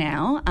running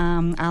now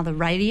are the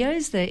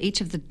radios. Each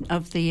of the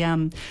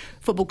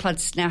football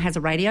clubs now has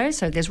a radio.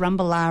 So there's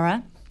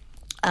Rumbalara.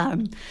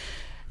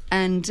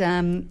 And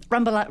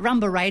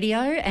Rumba Radio,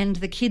 and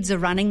the kids are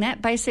running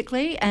that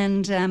basically,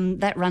 and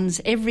that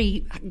runs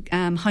every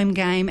home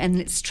game,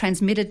 and it's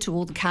transmitted to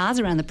all the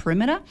cars around the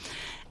perimeter.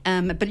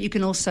 But you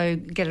can also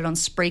get it on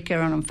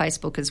Spreaker and on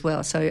Facebook as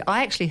well. So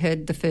I actually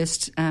heard the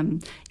first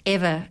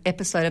ever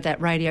episode of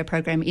that radio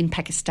program in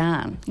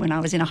Pakistan when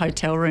I was in a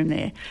hotel room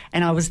there,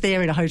 and I was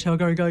there in a hotel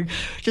going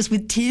just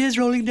with tears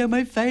rolling down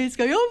my face,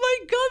 going, "Oh my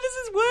God, this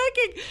is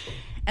working!"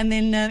 And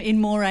then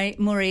in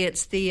Moree,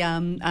 it's the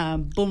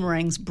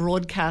Boomerang's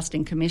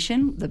Broadcasting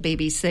Commission, the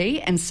BBC,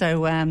 and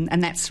so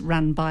and that's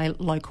run by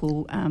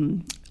local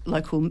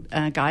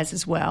guys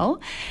as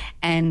well,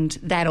 and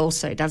that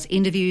also does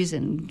interviews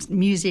and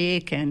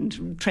music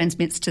and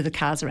transmits to the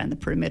cars around the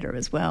perimeter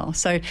as well.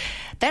 So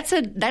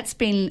that's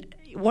been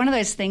one of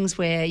those things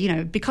where, you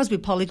know, because we're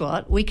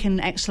polyglot, we can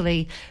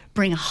actually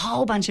bring a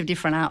whole bunch of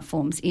different art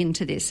forms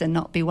into this and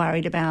not be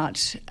worried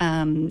about,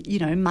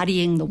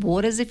 muddying the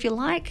waters, if you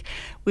like.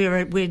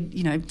 We're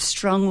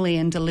strongly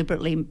and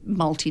deliberately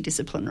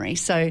multidisciplinary.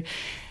 So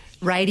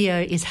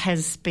radio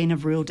has been a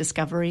real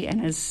discovery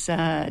and has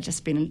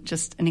just been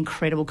an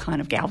incredible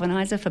kind of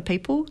galvaniser for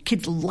people.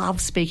 Kids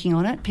love speaking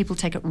on it. People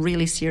take it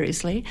really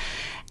seriously.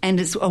 And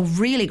it's a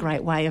really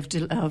great way of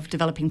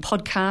developing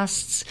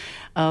podcasts,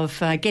 of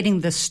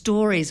getting the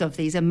stories of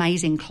these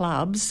amazing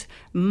clubs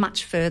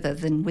much further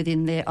than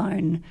within their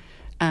own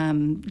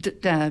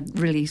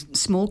really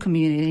small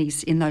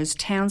communities in those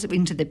towns,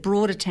 into the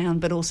broader town,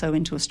 but also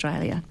into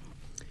Australia.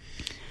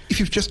 If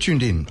you've just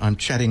tuned in, I'm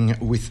chatting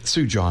with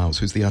Sue Giles,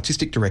 who's the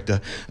Artistic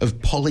Director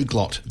of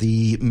Polyglot,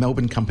 the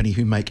Melbourne company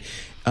who make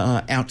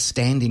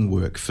outstanding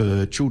work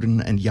for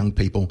children and young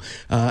people.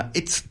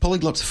 It's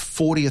Polyglot's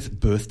 40th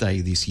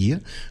birthday this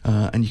year,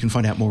 and you can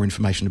find out more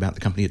information about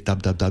the company at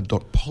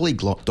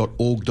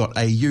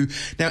www.polyglot.org.au.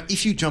 Now,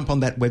 if you jump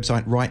on that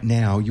website right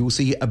now, you'll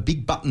see a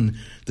big button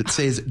that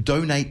says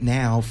Donate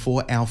Now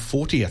for our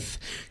 40th.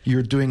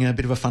 You're doing a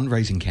bit of a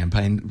fundraising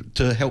campaign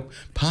to help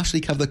partially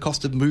cover the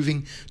cost of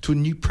moving to a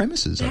new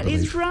premises, I believe.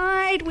 That is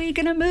right. We're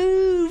going to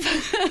move.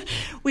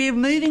 We're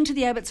moving to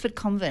the Abbotsford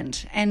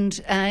Convent and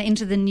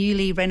into the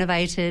newly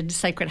renovated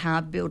Sacred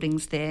Heart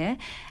buildings there.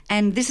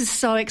 And this is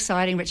so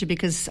exciting, Richard,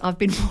 because I've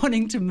been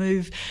wanting to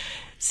move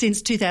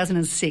since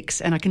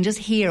 2006, and I can just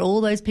hear all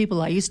those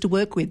people I used to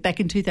work with back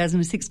in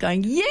 2006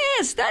 going,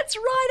 yes, that's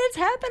right, it's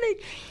happening.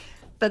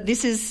 But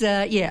this is,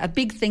 a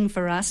big thing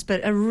for us,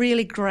 but a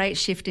really great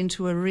shift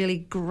into a really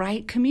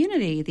great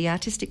community. The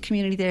artistic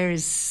community there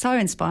is so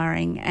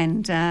inspiring,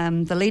 and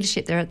the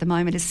leadership there at the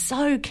moment is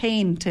so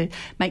keen to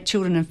make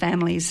children and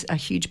families a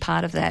huge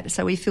part of that.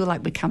 So we feel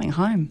like we're coming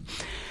home.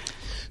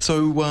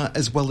 So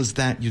as well as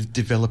that, you're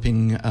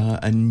developing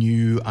a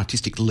new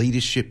artistic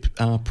leadership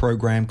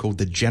program called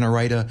The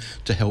Generator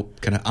to help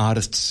kind of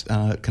artists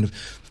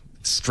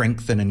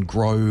strengthen and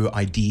grow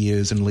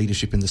ideas and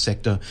leadership in the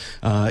sector.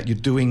 You're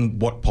doing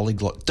what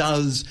Polyglot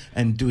does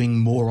and doing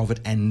more of it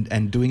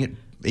and doing it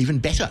even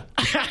better.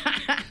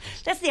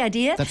 That's the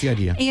idea. That's the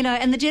idea. You know,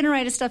 and the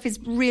Generator stuff is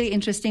really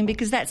interesting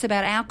because that's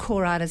about our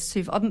core artists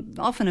who've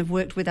often have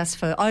worked with us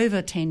for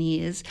over 10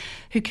 years,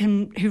 who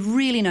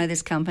really know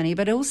this company,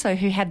 but also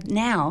who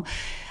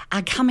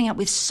are coming up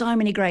with so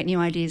many great new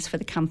ideas for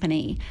the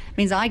company. It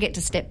means I get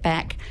to step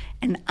back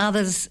and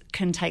others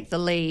can take the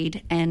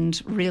lead and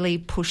really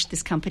push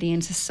this company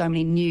into so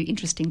many new,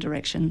 interesting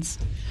directions.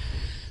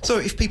 So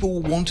if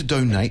people want to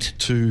donate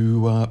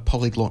to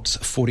Polyglot's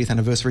 40th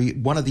anniversary,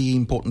 one of the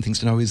important things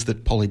to know is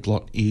that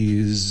Polyglot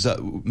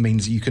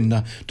means you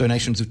can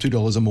donations of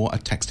 $2 or more are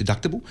tax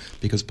deductible,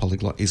 because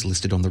Polyglot is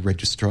listed on the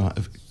Registrar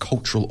of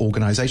Cultural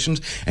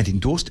Organisations and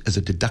endorsed as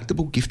a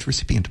deductible gift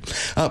recipient.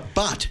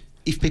 But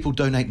if people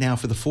donate now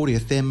for the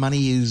 40th, their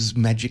money is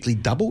magically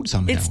doubled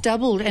somehow. It's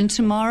doubled, and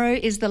tomorrow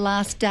is the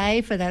last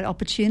day for that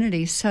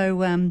opportunity. So,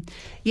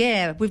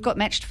 we've got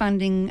matched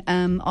funding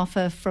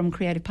offer from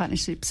Creative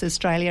Partnerships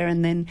Australia,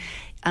 and then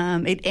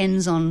it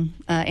ends on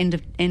end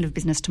of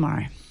business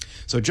tomorrow.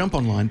 So jump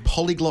online,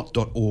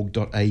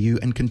 polyglot.org.au,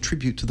 and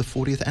contribute to the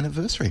 40th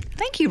anniversary.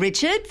 Thank you,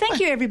 Richard. Thank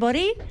you,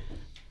 everybody.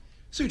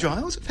 Sue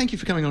Giles, thank you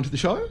for coming on to the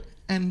show,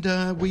 and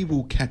we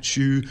will catch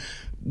you.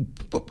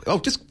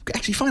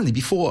 Finally,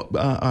 before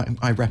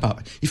I wrap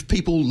up, if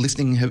people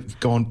listening have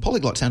gone,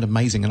 Polyglot sound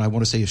amazing and I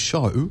want to see a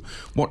show,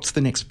 what's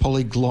the next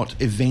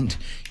Polyglot event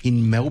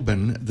in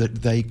Melbourne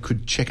that they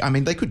could check? I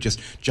mean, they could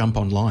just jump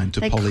online to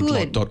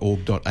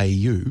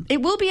polyglot.org.au.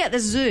 It will be at the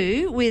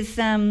zoo with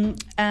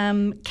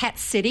Cat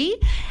City,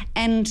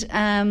 and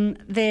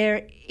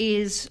there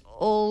is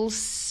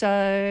also...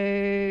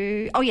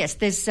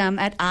 there's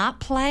at Art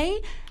Play,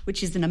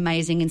 which is an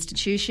amazing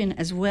institution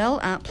as well.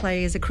 Art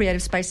Play is a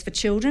creative space for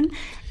children,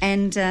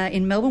 and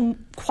in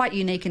Melbourne, quite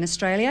unique in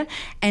Australia.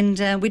 And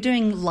we're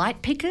doing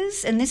light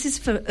pickers, and this is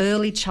for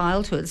early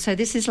childhood. So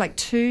this is like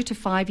 2 to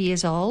 5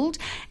 years old,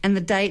 and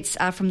the dates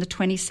are from the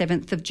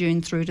 27th of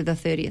June through to the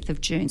 30th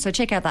of June. So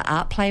check out the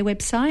Art Play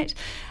website.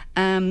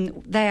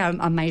 They are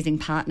amazing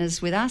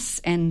partners with us,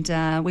 and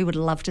we would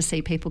love to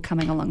see people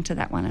coming along to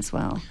that one as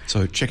well.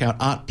 So check out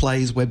Art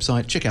Play's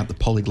website, check out the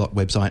Polyglot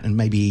website, and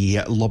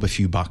maybe lob a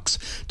few bucks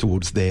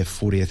towards their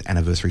 40th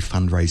anniversary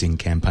fundraising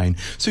campaign.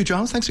 Sue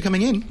Giles, thanks for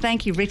coming in.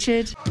 Thank you,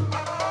 Richard.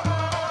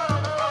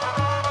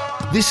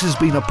 This has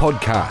been a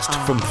podcast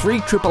from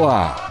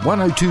 3RRR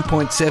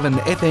 102.7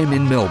 FM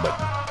in Melbourne.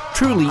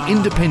 Truly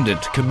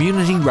independent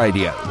community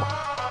radio.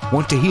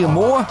 Want to hear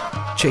more?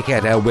 Check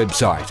out our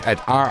website at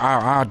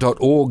rrr.org.au.